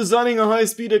 I'm designing a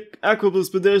high-speed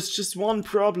aquabus, but there's just one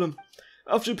problem.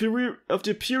 After a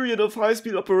period of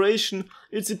high-speed operation,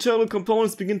 its internal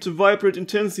components begin to vibrate,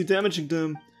 intensely damaging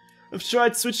them. I've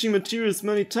tried switching materials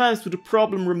many times, but the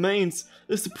problem remains.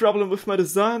 Is the problem with my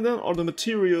design then, or the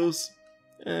materials?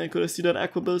 Could I see that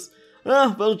aquabus?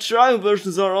 Ah, well, the trial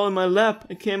versions are all in my lab.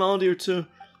 I came out here to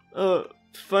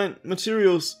find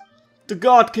materials. The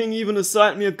God King even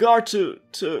assigned me a guard to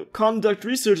conduct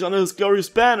research under his glorious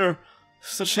banner.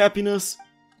 Such happiness.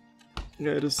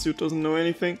 Yeah, this suit doesn't know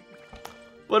anything.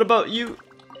 What about you?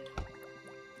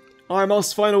 I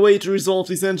must find a way to resolve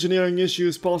these engineering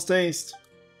issues post haste.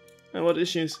 And what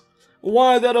issues?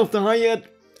 Why that of the Hayat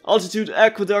Altitude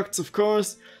aqueducts, of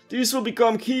course. These will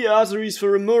become key arteries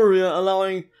for Remuria,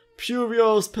 allowing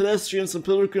Purios, pedestrians and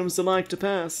pilgrims alike to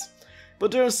pass.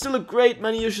 But there are still a great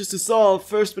many issues to solve.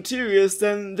 First materials,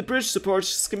 then the bridge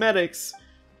supports schematics.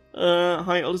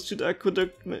 High altitude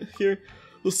aqueduct here.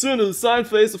 We'll soon in the side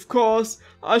phase, of course.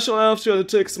 I shall have to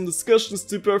undertake some discussions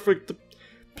to perfect the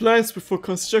plans before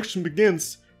construction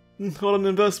begins. What an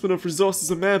investment of resources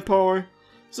and manpower.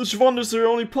 Such wonders are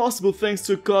only possible thanks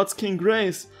to God's King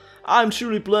Grace. I am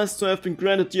truly blessed to have been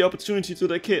granted the opportunity to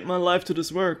dedicate my life to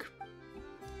this work.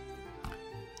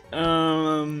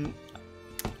 But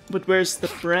where's the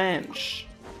branch?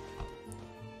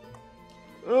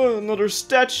 Oh, another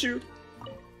statue.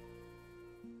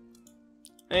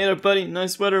 Hey there, buddy.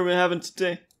 Nice weather we're having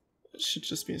today. It should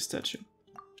just be a statue.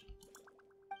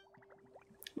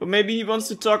 But maybe he wants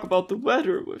to talk about the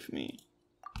weather with me.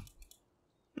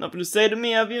 Nothing to say to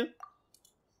me, have you?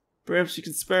 Perhaps you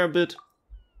can spare a bit.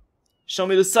 Show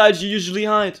me the side you usually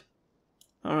hide.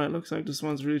 Alright, looks like this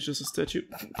one's really just a statue.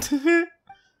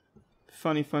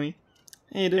 Funny, funny.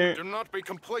 Hey there. Do not be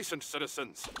complacent,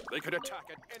 citizens. They could attack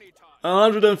at any time.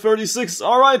 136.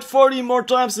 Alright, 40 more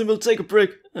times and we'll take a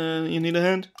break. You need a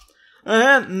hand? A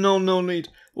hand? No, no need.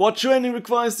 What training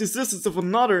requires the assistance of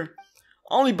another?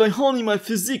 Only by honing my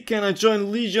physique can I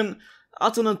join Legion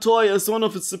Atanatoy as one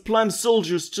of its sublime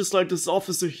soldiers, just like this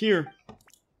officer here.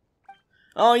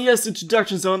 Oh yes,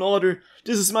 introductions are in order.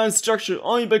 This is my instructor.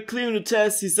 Only by clearing the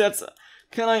tests, he says,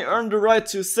 can I earn the right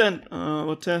to ascend.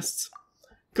 What tests?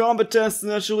 Combat tests,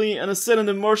 naturally, and ascend in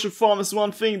the martial form is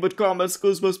one thing, but combat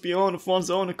skills must be on of one's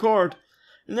own accord.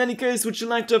 In any case, would you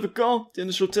like to have a go? The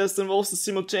initial test involves the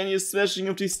simultaneous smashing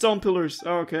of these stone pillars.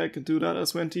 Oh, okay, I can do that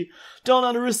as Wenty. Don't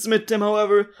underestimate them,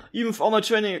 however. Even with all my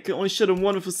training, I can only shatter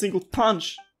one with a single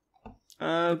punch.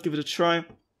 I'll give it a try.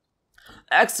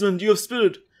 Excellent, you have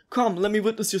spirit. Come, let me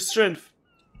witness your strength.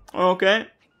 Okay.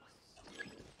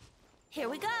 Here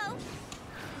we go.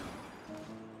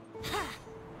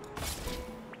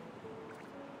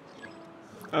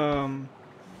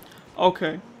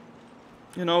 Okay.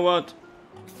 You know what?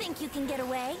 Think you can get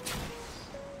away?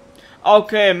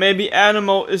 Okay, maybe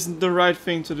animal isn't the right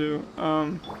thing to do.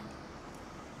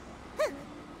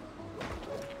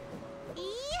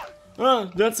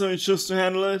 Well, that's how you choose to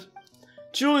handle it.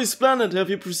 Truly splendid. Have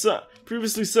you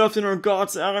previously served in our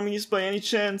God's armies by any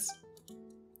chance?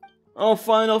 Our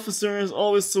fine officer is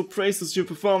always so praises your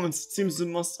performance. It seems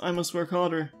I must work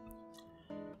harder.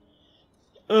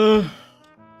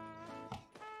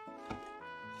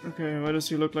 Okay, why does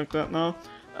he look like that now?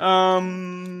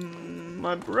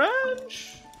 My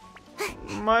branch?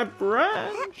 My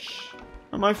branch?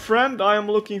 My friend, I am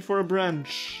looking for a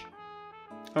branch.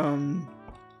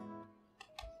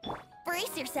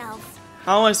 Brace yourselves.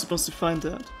 How am I supposed to find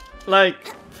that?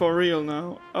 Like, for real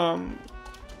now.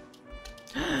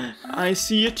 I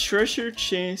see a treasure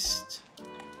chest.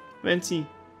 Venti.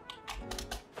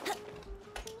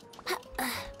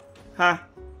 Ha.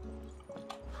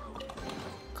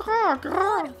 What a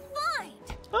find!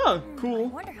 Oh, I cool.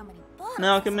 wonder how many bottles.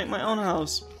 Now I can make my own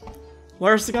house.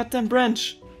 Where's the goddamn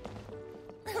branch?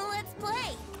 Let's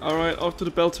play. Alright, off to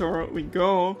the bell tower we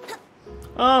go.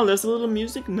 Oh, there's a little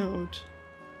music note.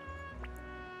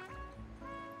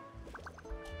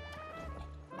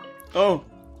 Oh,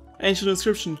 ancient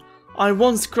inscription. I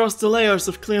once crossed the layers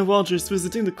of clear waters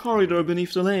visiting the corridor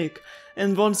beneath the lake,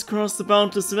 and once crossed the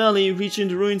boundless valley reaching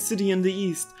the ruined city in the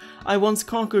east. I once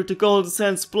conquered the golden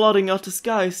sands blotting out the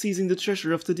sky seizing the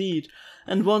treasure of the deed,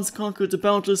 and once conquered the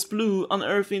boundless blue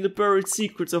unearthing the buried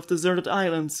secrets of deserted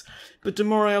islands. But the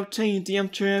more I obtained, the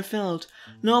emptier I felt.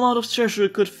 No amount of treasure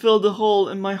could fill the hole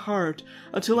in my heart,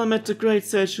 until I met the great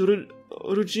sage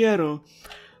Ruggiero.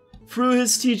 Through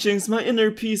his teachings, my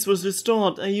inner peace was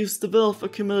restored. I used the wealth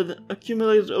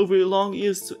accumulated over long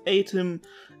years to aid him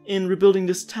in rebuilding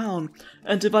this town,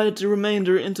 and divided the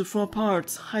remainder into 4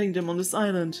 parts, hiding them on this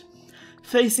island.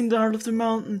 Facing the heart of the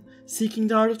mountain, seeking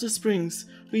the heart of the springs,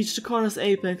 reach the corner's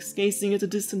apex, gazing at the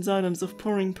distant islands of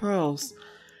pouring pearls.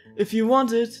 If you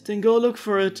want it, then go look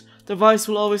for it. The wise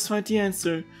will always find the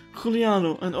answer.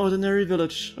 Juliano, an ordinary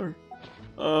villager.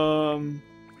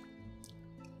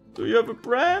 Do you have a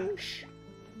branch?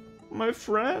 My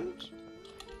friend?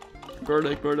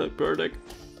 Burdick.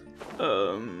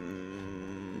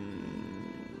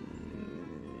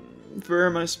 Where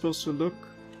am I supposed to look?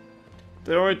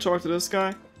 Did I already talk to this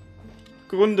guy?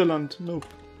 Grundeland. Nope.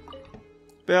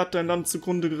 Wer hat dein Land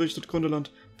zugrunde gerichtet, Grundeland?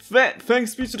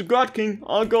 Thanks be to the God King,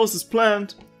 all goes as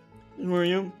planned. And who are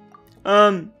you?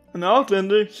 An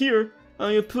outlander, here.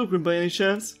 Are you a pilgrim by any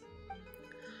chance?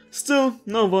 Still,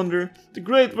 no wonder. The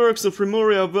great works of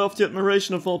Remuria are worth the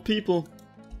admiration of all people.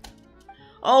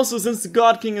 Also, since the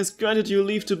God King has granted you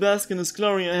leave to bask in his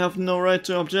glory, I have no right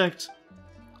to object.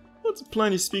 What's the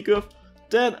plan you speak of?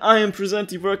 Dad, I am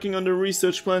presently working on the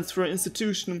research plans for an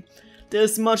institution.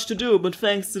 There's much to do, but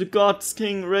thanks to the God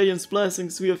King Radiant's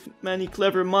blessings, we have many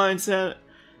clever minds and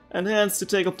hands to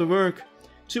take up the work.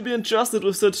 To be entrusted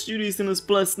with such duties in his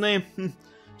blessed name,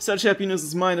 such happiness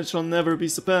is mine that shall never be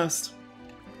surpassed.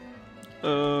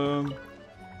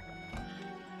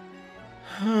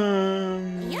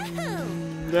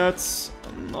 That's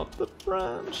not the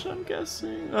branch, I'm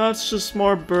guessing. That's just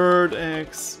more bird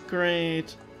eggs.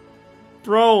 Great.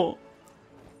 Bro,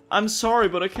 I'm sorry,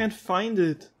 but I can't find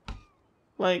it.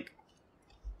 Like,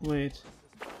 wait.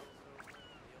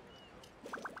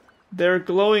 They're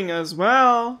glowing as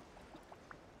well.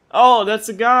 Oh, that's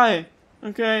a guy.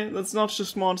 Okay, that's not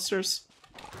just monsters.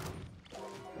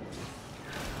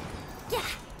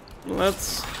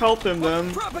 Let's help him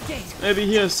then. Maybe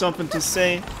he has something to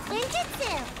say.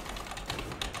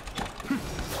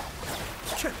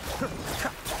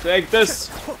 Take this.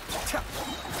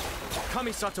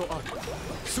 Kamisato on.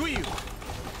 Suiyu.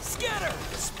 Scatter.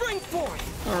 Spring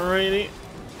forth. Alrighty.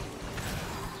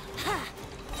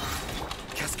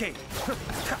 Cascade.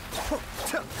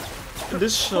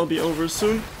 This shall be over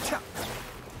soon.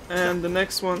 And the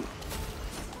next one.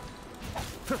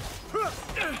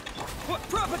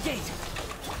 Propagate.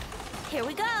 Here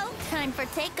we go. Time for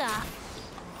takeoff.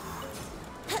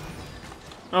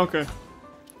 Okay.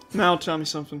 Now tell me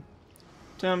something.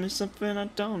 Tell me something I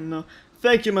don't know.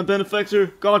 Thank you, my benefactor.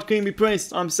 God King be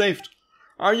praised. I'm saved.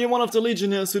 Are you one of the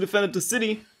legionnaires who defended the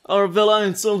city, or a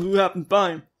valiant soul who happened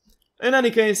by? In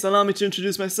any case, allow me to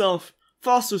introduce myself.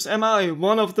 Faustus am I,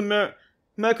 one of the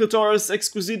Mercatoris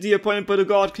Exquisiti appointed by the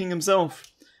God King himself.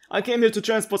 I came here to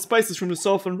transport spices from the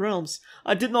southern realms.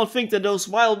 I did not think that those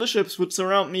wild bishops would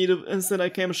surround me the instant I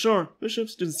came ashore.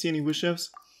 Bishops? Didn't see any bishops.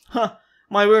 Ha!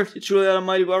 My word, you truly are a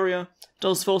mighty warrior.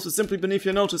 Those foes are simply beneath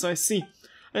your notice, I see.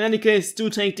 In any case, do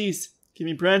take these. Give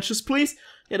me branches, please.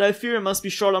 Yet I fear it must be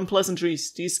short on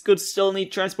pleasantries. These goods still need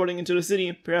transporting into the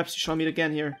city. Perhaps you shall meet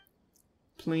again here.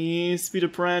 Please be the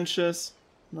branches.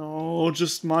 No,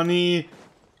 just money.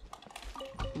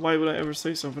 Why would I ever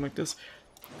say something like this?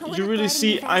 You really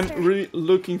see, I'm really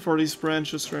looking for these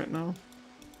branches right now.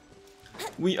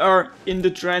 We are in the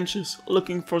trenches,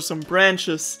 looking for some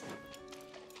branches.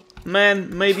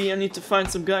 Man, maybe I need to find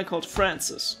some guy called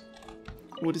Francis.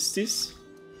 What is this?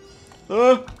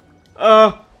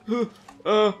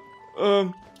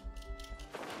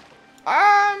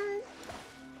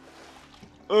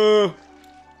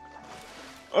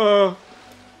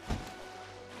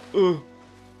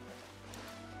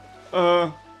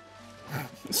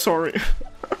 Sorry.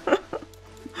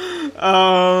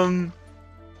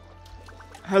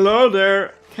 Hello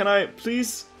there. Can I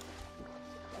please?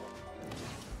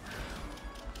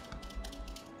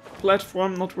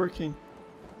 Platform not working.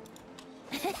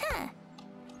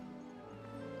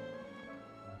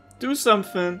 Do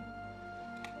something.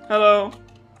 Hello.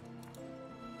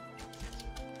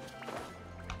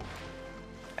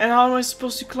 And how am I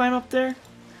supposed to climb up there?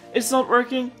 It's not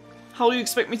working. How do you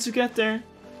expect me to get there?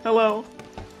 Hello?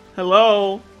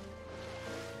 Hello?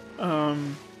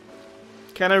 Can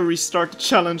I restart the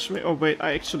challenge? Oh wait,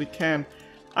 I actually can.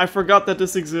 I forgot that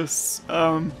this exists.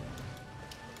 I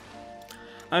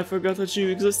forgot that you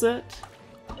existed.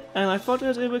 And I thought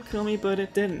that it would kill me, but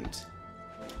it didn't.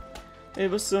 It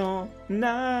was so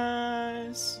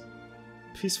nice.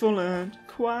 Peaceful and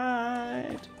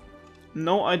quiet.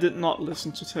 No, I did not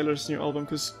listen to Taylor's new album,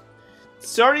 because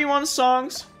 31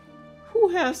 songs? Who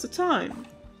has the time?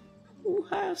 Who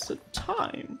has the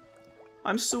time?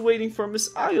 I'm still waiting for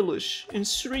Miss Eilish in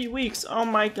 3 weeks. Oh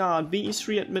my god,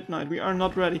 BE3 at midnight. We are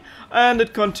not ready. And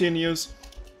it continues.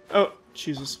 Oh,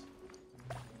 Jesus.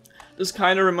 This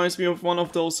kind of reminds me of one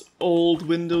of those old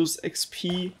Windows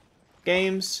XP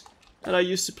games that I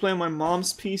used to play on my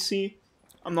mom's PC.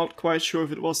 I'm not quite sure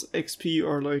if it was XP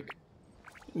or like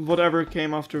whatever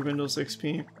came after Windows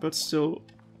XP, but still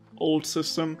old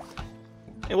system.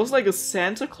 It was like a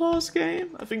Santa Claus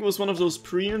game. I think it was one of those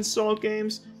pre-installed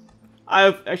games. I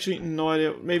have actually no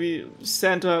idea. Maybe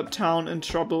Santa Town in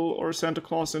Trouble or Santa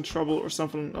Claus in Trouble or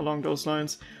something along those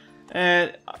lines.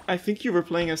 And I think you were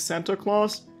playing as Santa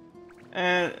Claus.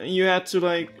 And you had to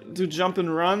like do jump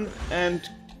and run and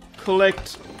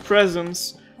collect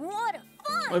presents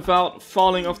without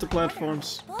falling off the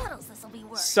platforms.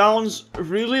 Sounds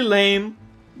really lame,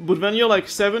 but when you're like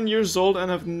 7 years old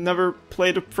and have never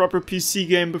played a proper PC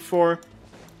game before,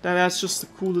 then that's just the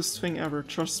coolest thing ever,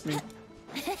 trust me.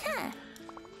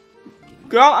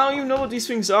 Girl, I don't even know what these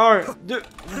things are.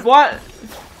 What?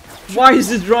 Why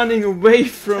is it running away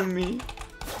from me?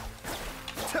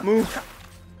 Move.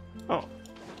 Oh.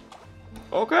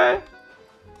 Okay.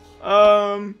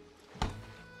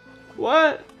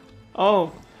 What?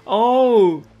 Oh.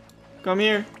 Oh. Come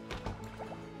here.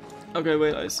 Okay,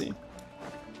 wait, I see.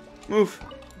 Move.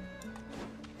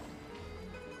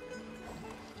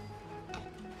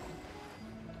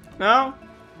 Now?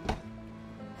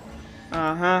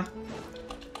 Uh-huh.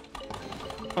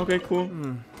 Okay, cool.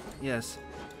 Yes.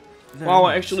 Wow,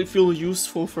 I actually feel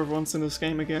useful for once in this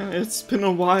game again. It's been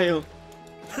a while.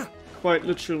 Quite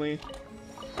literally.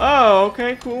 Oh,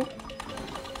 okay, cool.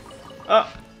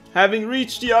 Having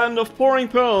reached the island of Pouring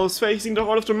Pearls, facing the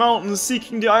heart of the mountains,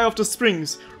 seeking the eye of the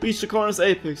springs, reach the corner's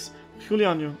apex.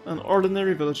 Giuliano, an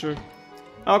ordinary villager.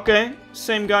 Okay,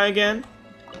 same guy again.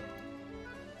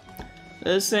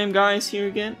 The same guy is here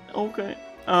again. Okay.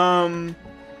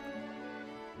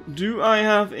 Do I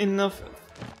have enough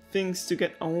things to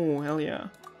get? Oh, hell yeah.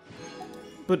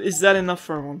 But is that enough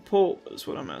for one pull? Is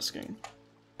what I'm asking.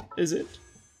 Is it?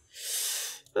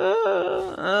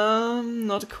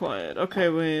 Not quite. Okay,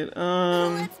 wait.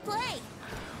 Let's play.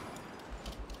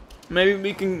 Maybe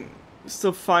we can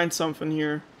still find something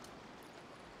here.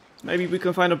 Maybe we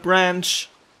can find a branch.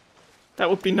 That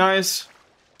would be nice.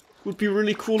 Would be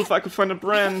really cool if I could find a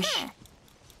branch.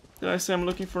 Did I say I'm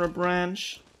looking for a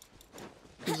branch?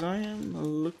 Because I am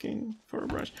looking for a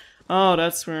branch. Oh,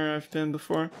 that's where I've been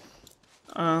before.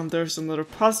 There's another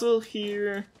puzzle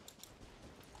here.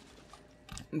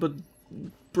 But,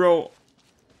 bro,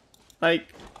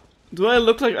 like, do I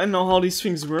look like I know how these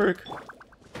things work?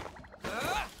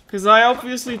 Because I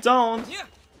obviously don't.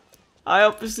 I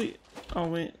obviously... Oh,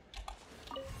 wait.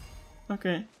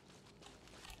 Okay.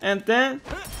 And then...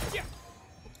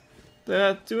 Did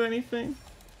that do anything?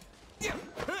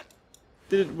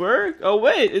 Did it work? Oh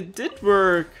wait, it did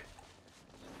work!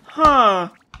 Huh.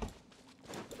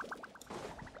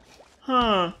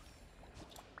 Huh.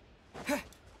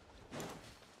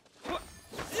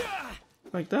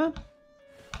 Like that?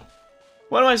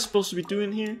 What am I supposed to be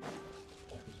doing here?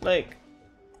 Like...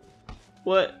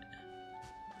 What?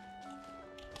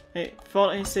 I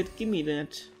thought I said give me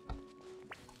that.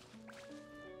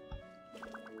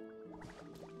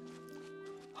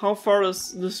 How far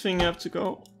does this thing have to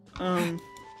go?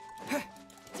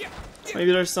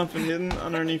 Maybe there's something hidden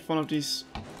underneath one of these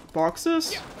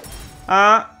boxes?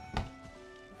 I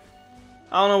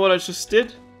don't know what I just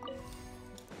did.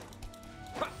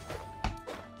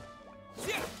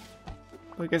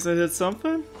 I guess I did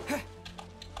something?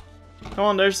 Come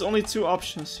on, there's only two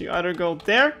options. You either go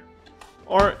there,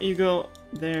 or you go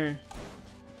there.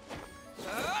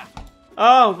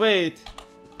 Oh, wait.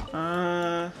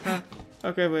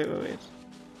 Okay, wait.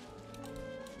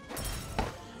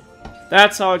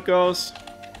 That's how it goes.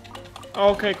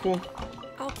 Okay, cool.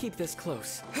 I'll keep this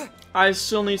close. I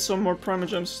still need some more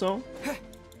primogems though.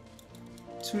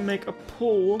 To make a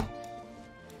pull.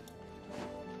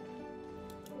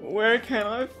 Where can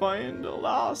I find the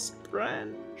last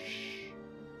branch?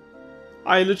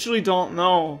 I literally don't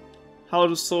know how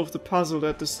to solve the puzzle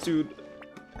that this dude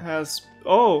has.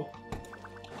 Oh!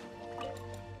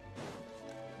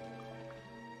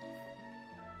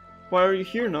 Why are you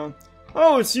here now?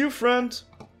 Oh, it's you, friend!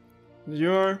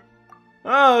 You're...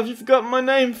 Ah, have you forgotten my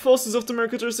name? Forces of the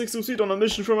Mercator 6 succeed on a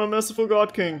mission from a merciful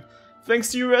God King.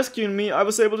 Thanks to you rescuing me, I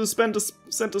was able to send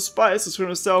the spices from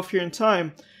the south here in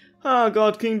time. Ah,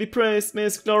 God King be praised, may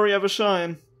his glory ever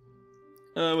shine.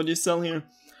 What do you sell here?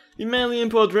 We mainly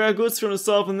import rare goods from the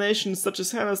southern nations, such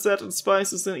as henna satin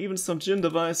spices and even some gin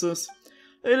devices.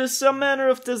 It is some manner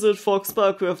of desert folk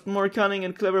spellcraft, more cunning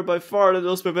and clever by far than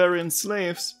those barbarian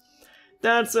slaves.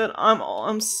 That said, I'm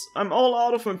all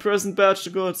out of my present batch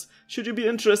of goods. Should you be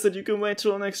interested, you can wait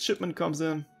till the next shipment comes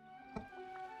in.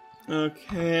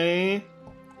 Okay.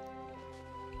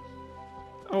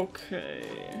 Okay.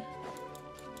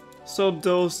 So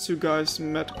those two guys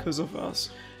met because of us.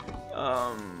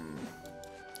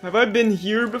 Have I been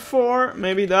here before?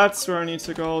 Maybe that's where I need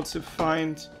to go to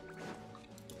find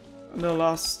the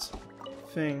last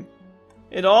thing.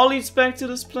 It all leads back to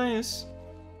this place.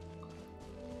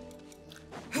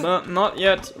 But not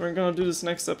yet. We're gonna do this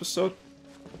next episode.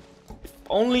 If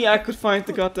only I could find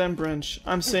the goddamn branch.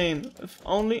 I'm saying, if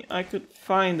only I could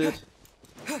find it,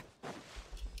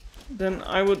 then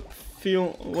I would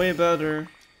feel way better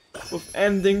with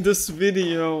ending this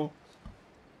video.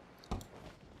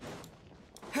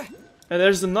 And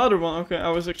there's another one. Okay, I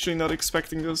was actually not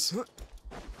expecting this.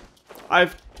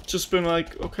 I've just been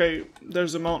like, okay,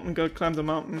 there's a mountain, gotta climb the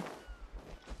mountain.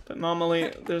 But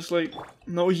normally, there's like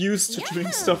no use to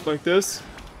doing stuff like this.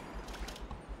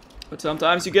 But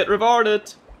sometimes you get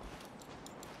rewarded.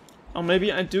 Or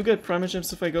maybe I do get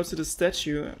primogems if I go to the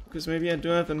statue, because maybe I do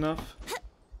have enough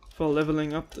for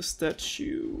leveling up the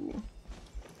statue.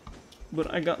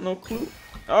 But I got no clue.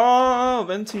 Oh,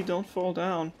 Venti, don't fall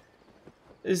down.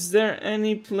 Is there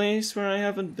any place where I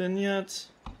haven't been yet?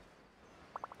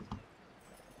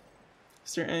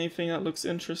 Is there anything that looks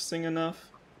interesting enough?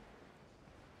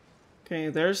 Okay,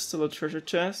 there's still a treasure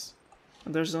chest.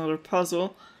 And there's another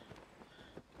puzzle.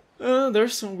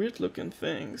 There's some weird looking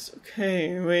things.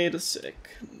 Okay, wait a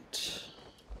second.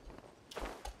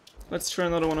 Let's try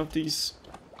another one of these.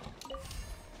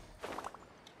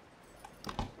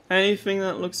 Anything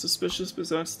that looks suspicious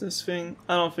besides this thing?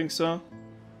 I don't think so.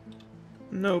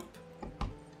 Nope.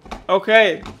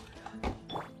 Okay.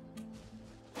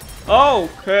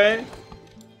 Okay.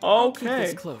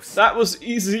 Okay. That was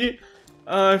easy.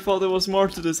 I thought there was more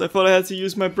to this. I thought I had to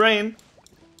use my brain.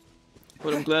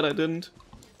 But I'm glad I didn't.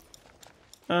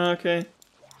 Okay.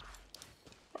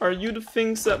 Are you the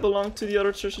things that belong to the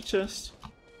other treasure chest?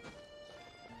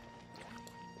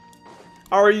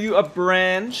 Are you a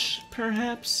branch,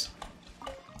 perhaps?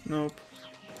 Nope.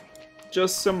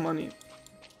 Just some money.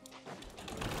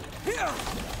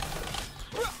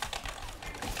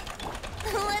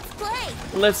 Let's play.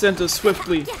 Let's enter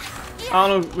swiftly. I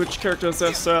don't know which character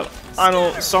says that. I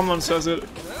know someone says it.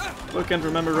 But I can't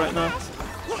remember right now.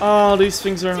 Oh, these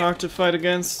things are hard to fight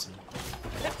against.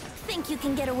 Think you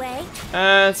can get away?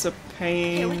 That's a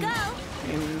pain Here we go.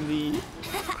 in the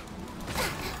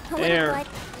What air. like-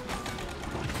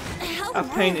 How A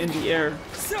pain rude. in the air.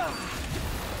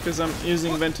 Because I'm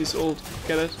using Venti's ult.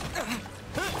 Get it?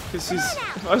 Because he's...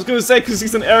 I was gonna say because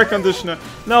he's an air conditioner.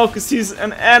 No, because he's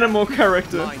an animal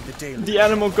character. The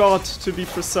animal god, to be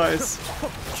precise.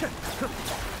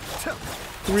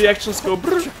 The reactions go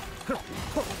brrr.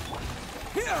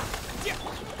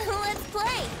 Let's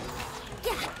play.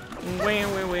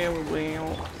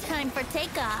 Wow. Time for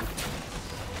takeoff.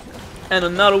 And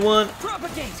another one.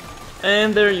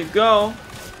 And there you go.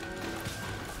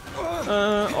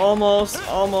 Almost.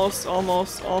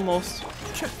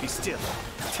 Be still.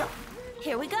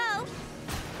 Here we go.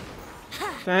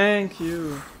 Thank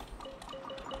you.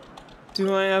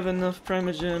 Do I have enough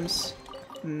primogems?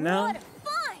 No. What a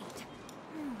find!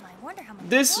 I wonder how much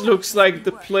This gold looks like is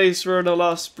the worth. place where the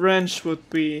last branch would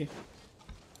be.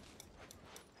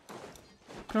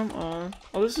 Come on.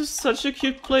 Oh, this is such a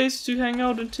cute place to hang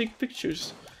out and take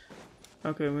pictures.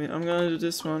 Okay, wait, I'm gonna do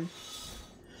this one.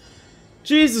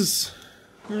 Jesus!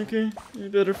 Okay, we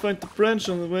better find the branch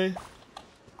on the way.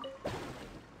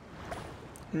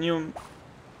 Nyum.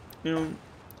 Nyum.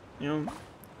 Nyum.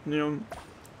 Nyum.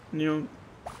 Nyum.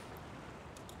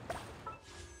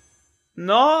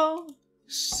 No!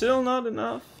 Still not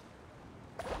enough.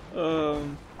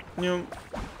 Nyum.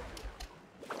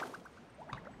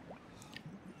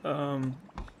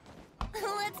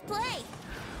 Let's play.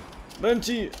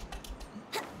 Venti!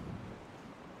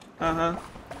 Uh-huh.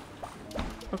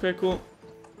 Okay, cool.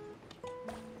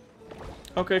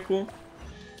 Okay, cool.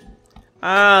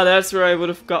 Ah, that's where I would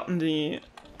have gotten the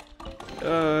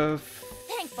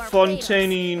Thank Barbados.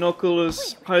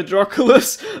 Fontaininoculus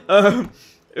Hydroculus,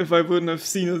 if I wouldn't have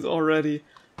seen it already.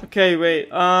 Okay,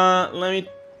 wait, let me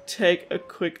take a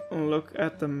quick look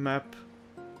at the map.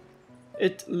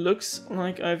 It looks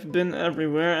like I've been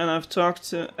everywhere and I've talked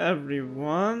to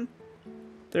everyone.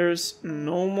 There's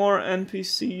no more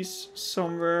NPCs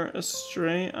somewhere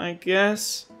astray, I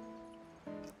guess.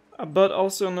 But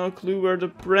also no clue where the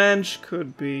branch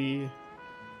could be.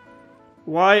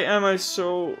 Why am I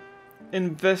so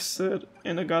invested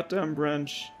in a goddamn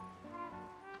branch?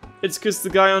 It's cause the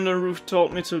guy on the roof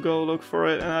told me to go look for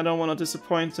it and I don't want to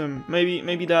disappoint him.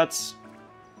 Maybe that's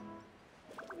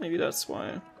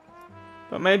why.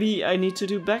 But maybe I need to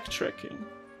do backtracking.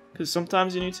 Cause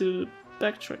sometimes you need to do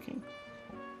backtracking.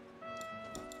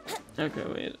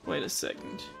 Okay, wait a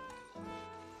second.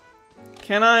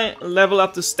 Can I level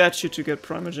up the statue to get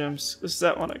primogems? Is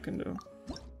that what I can do?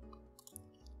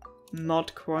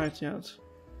 Not quite yet.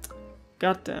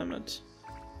 God damn it.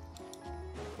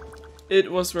 It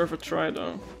was worth a try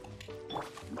though.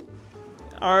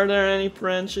 Are there any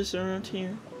branches around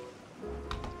here?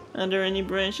 Are there any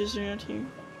branches around here?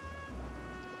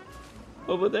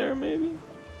 Over there maybe?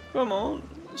 Come on.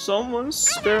 Someone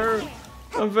spare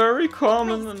a very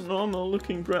common and normal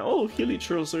looking branch. Oh,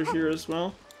 helichurls are here as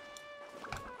well.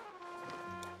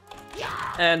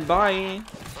 And bye.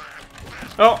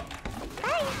 Oh.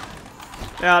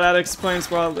 Yeah, that explains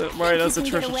why there's a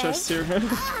treasure chest here.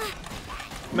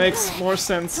 Makes more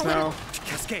sense now.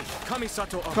 Cascade.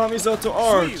 Kamisato art. Kamisato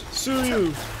art.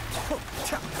 Suyu.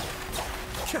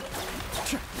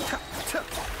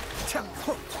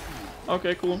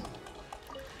 Okay, cool.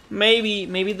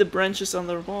 Maybe the branch is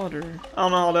underwater. I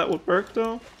don't know how that would work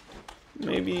though.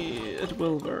 Maybe it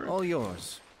will work. All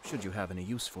yours, should you have any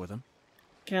use for them.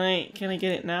 Can I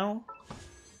get it now?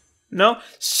 No?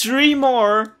 3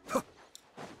 more!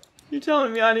 You're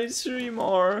telling me I need 3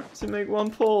 more to make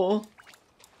 1 pull.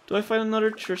 Do I find another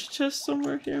treasure chest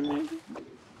somewhere here maybe?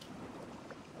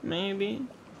 Maybe.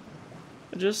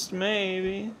 Just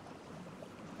maybe.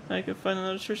 I can find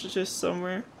another treasure chest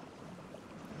somewhere.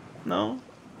 No?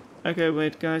 Okay,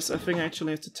 wait guys, I think I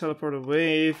actually have to teleport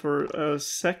away for a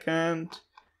second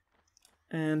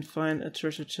and find a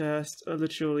treasure chest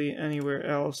literally anywhere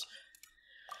else.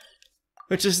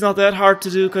 Which is not that hard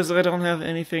to do because I don't have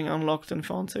anything unlocked in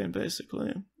Fontaine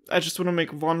basically. I just want to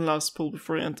make 1 last pull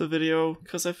before I end the video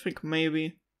because I think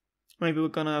maybe we're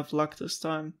gonna have luck this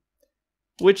time.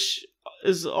 Which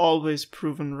is always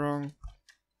proven wrong.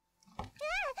 Let's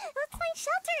find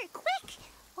shelter, quick!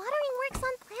 Watering works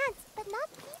on plants, but not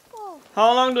people.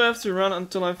 How long do I have to run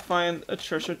until I find a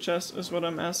treasure chest is what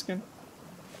I'm asking.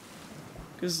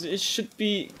 Because it should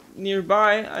be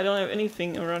nearby. I don't have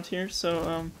anything around here,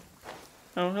 so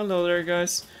oh, hello there,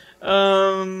 guys. Where?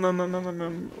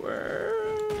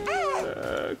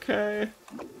 Okay.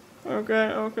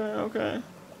 Okay.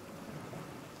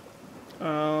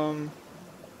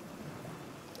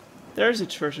 There's a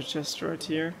treasure chest right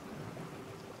here.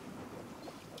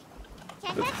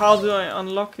 But how do I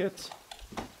unlock it?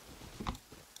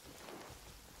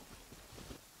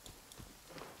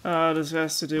 This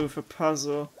has to do with a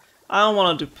puzzle. I don't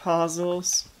want to do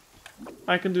puzzles.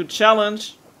 I can do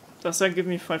challenge. Does that give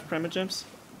me 5 primogems?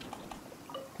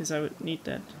 Because I would need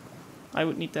that. I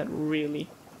would need that really.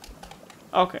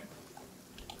 Okay.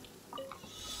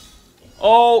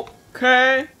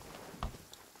 Okay.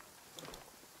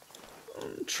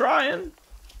 I'm trying.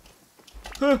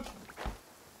 Huh.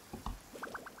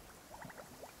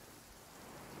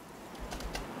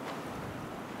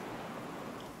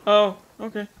 Oh,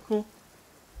 okay, cool.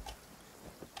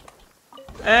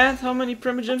 And how many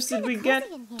primogems did we get?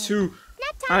 2.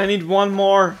 I need 1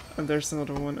 more. And there's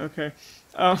another one, okay.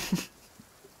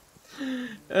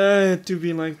 It do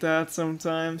be like that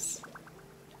sometimes.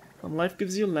 And life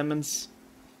gives you lemons.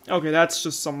 Okay, that's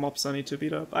just some mobs I need to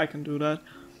beat up. I can do that.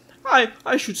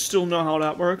 I should still know how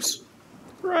that works.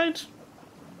 Right?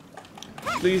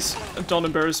 Please, don't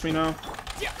embarrass me now.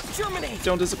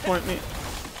 Don't disappoint me.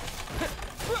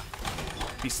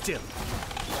 Be still.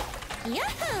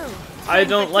 Yahoo! I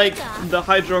don't like the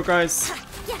Hydro guys.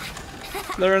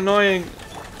 They're annoying.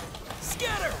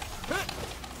 Scatter!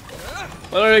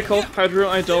 What are they called? Hydro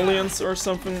Idolians or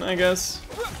something, I guess.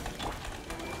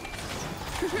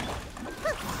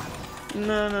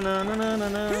 Na na na na na na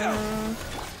na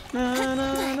na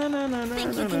na na na.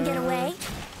 Think you can get away?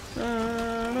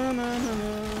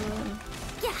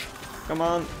 Yeah.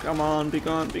 Come on, be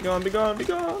gone.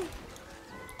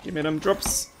 Give me them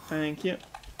drops. Thank you.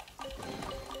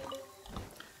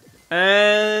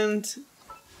 And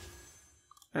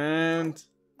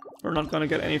we're not gonna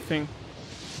get anything.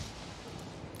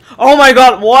 Oh my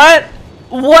god, what?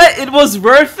 What? It was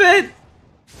worth it?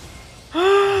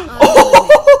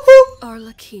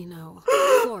 Arlecchino,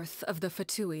 4th of the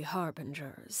Fatui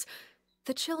Harbingers.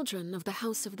 The children of the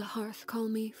House of the Hearth call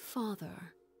me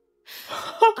Father.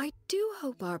 I do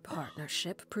hope our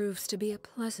partnership proves to be a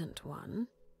pleasant one.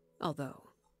 Although,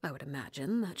 I would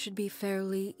imagine that should be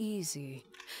fairly easy.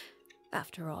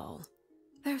 After all,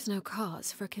 there's no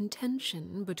cause for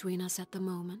contention between us at the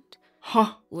moment.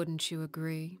 Huh? Wouldn't you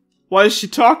agree? Why is she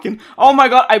talking? Oh my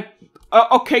god,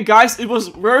 okay guys, it was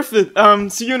worth it.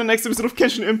 See you in the next episode of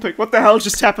Genshin Impact. What the hell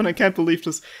just happened? I can't believe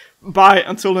this. Bye,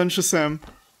 until then, Shazam.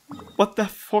 What the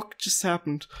fuck just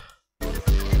happened?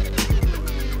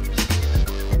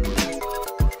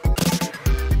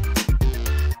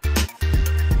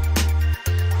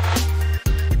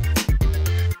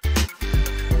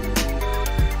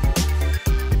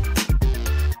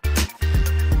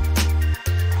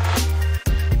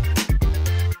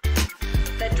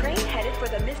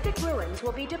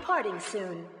 Will be departing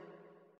soon.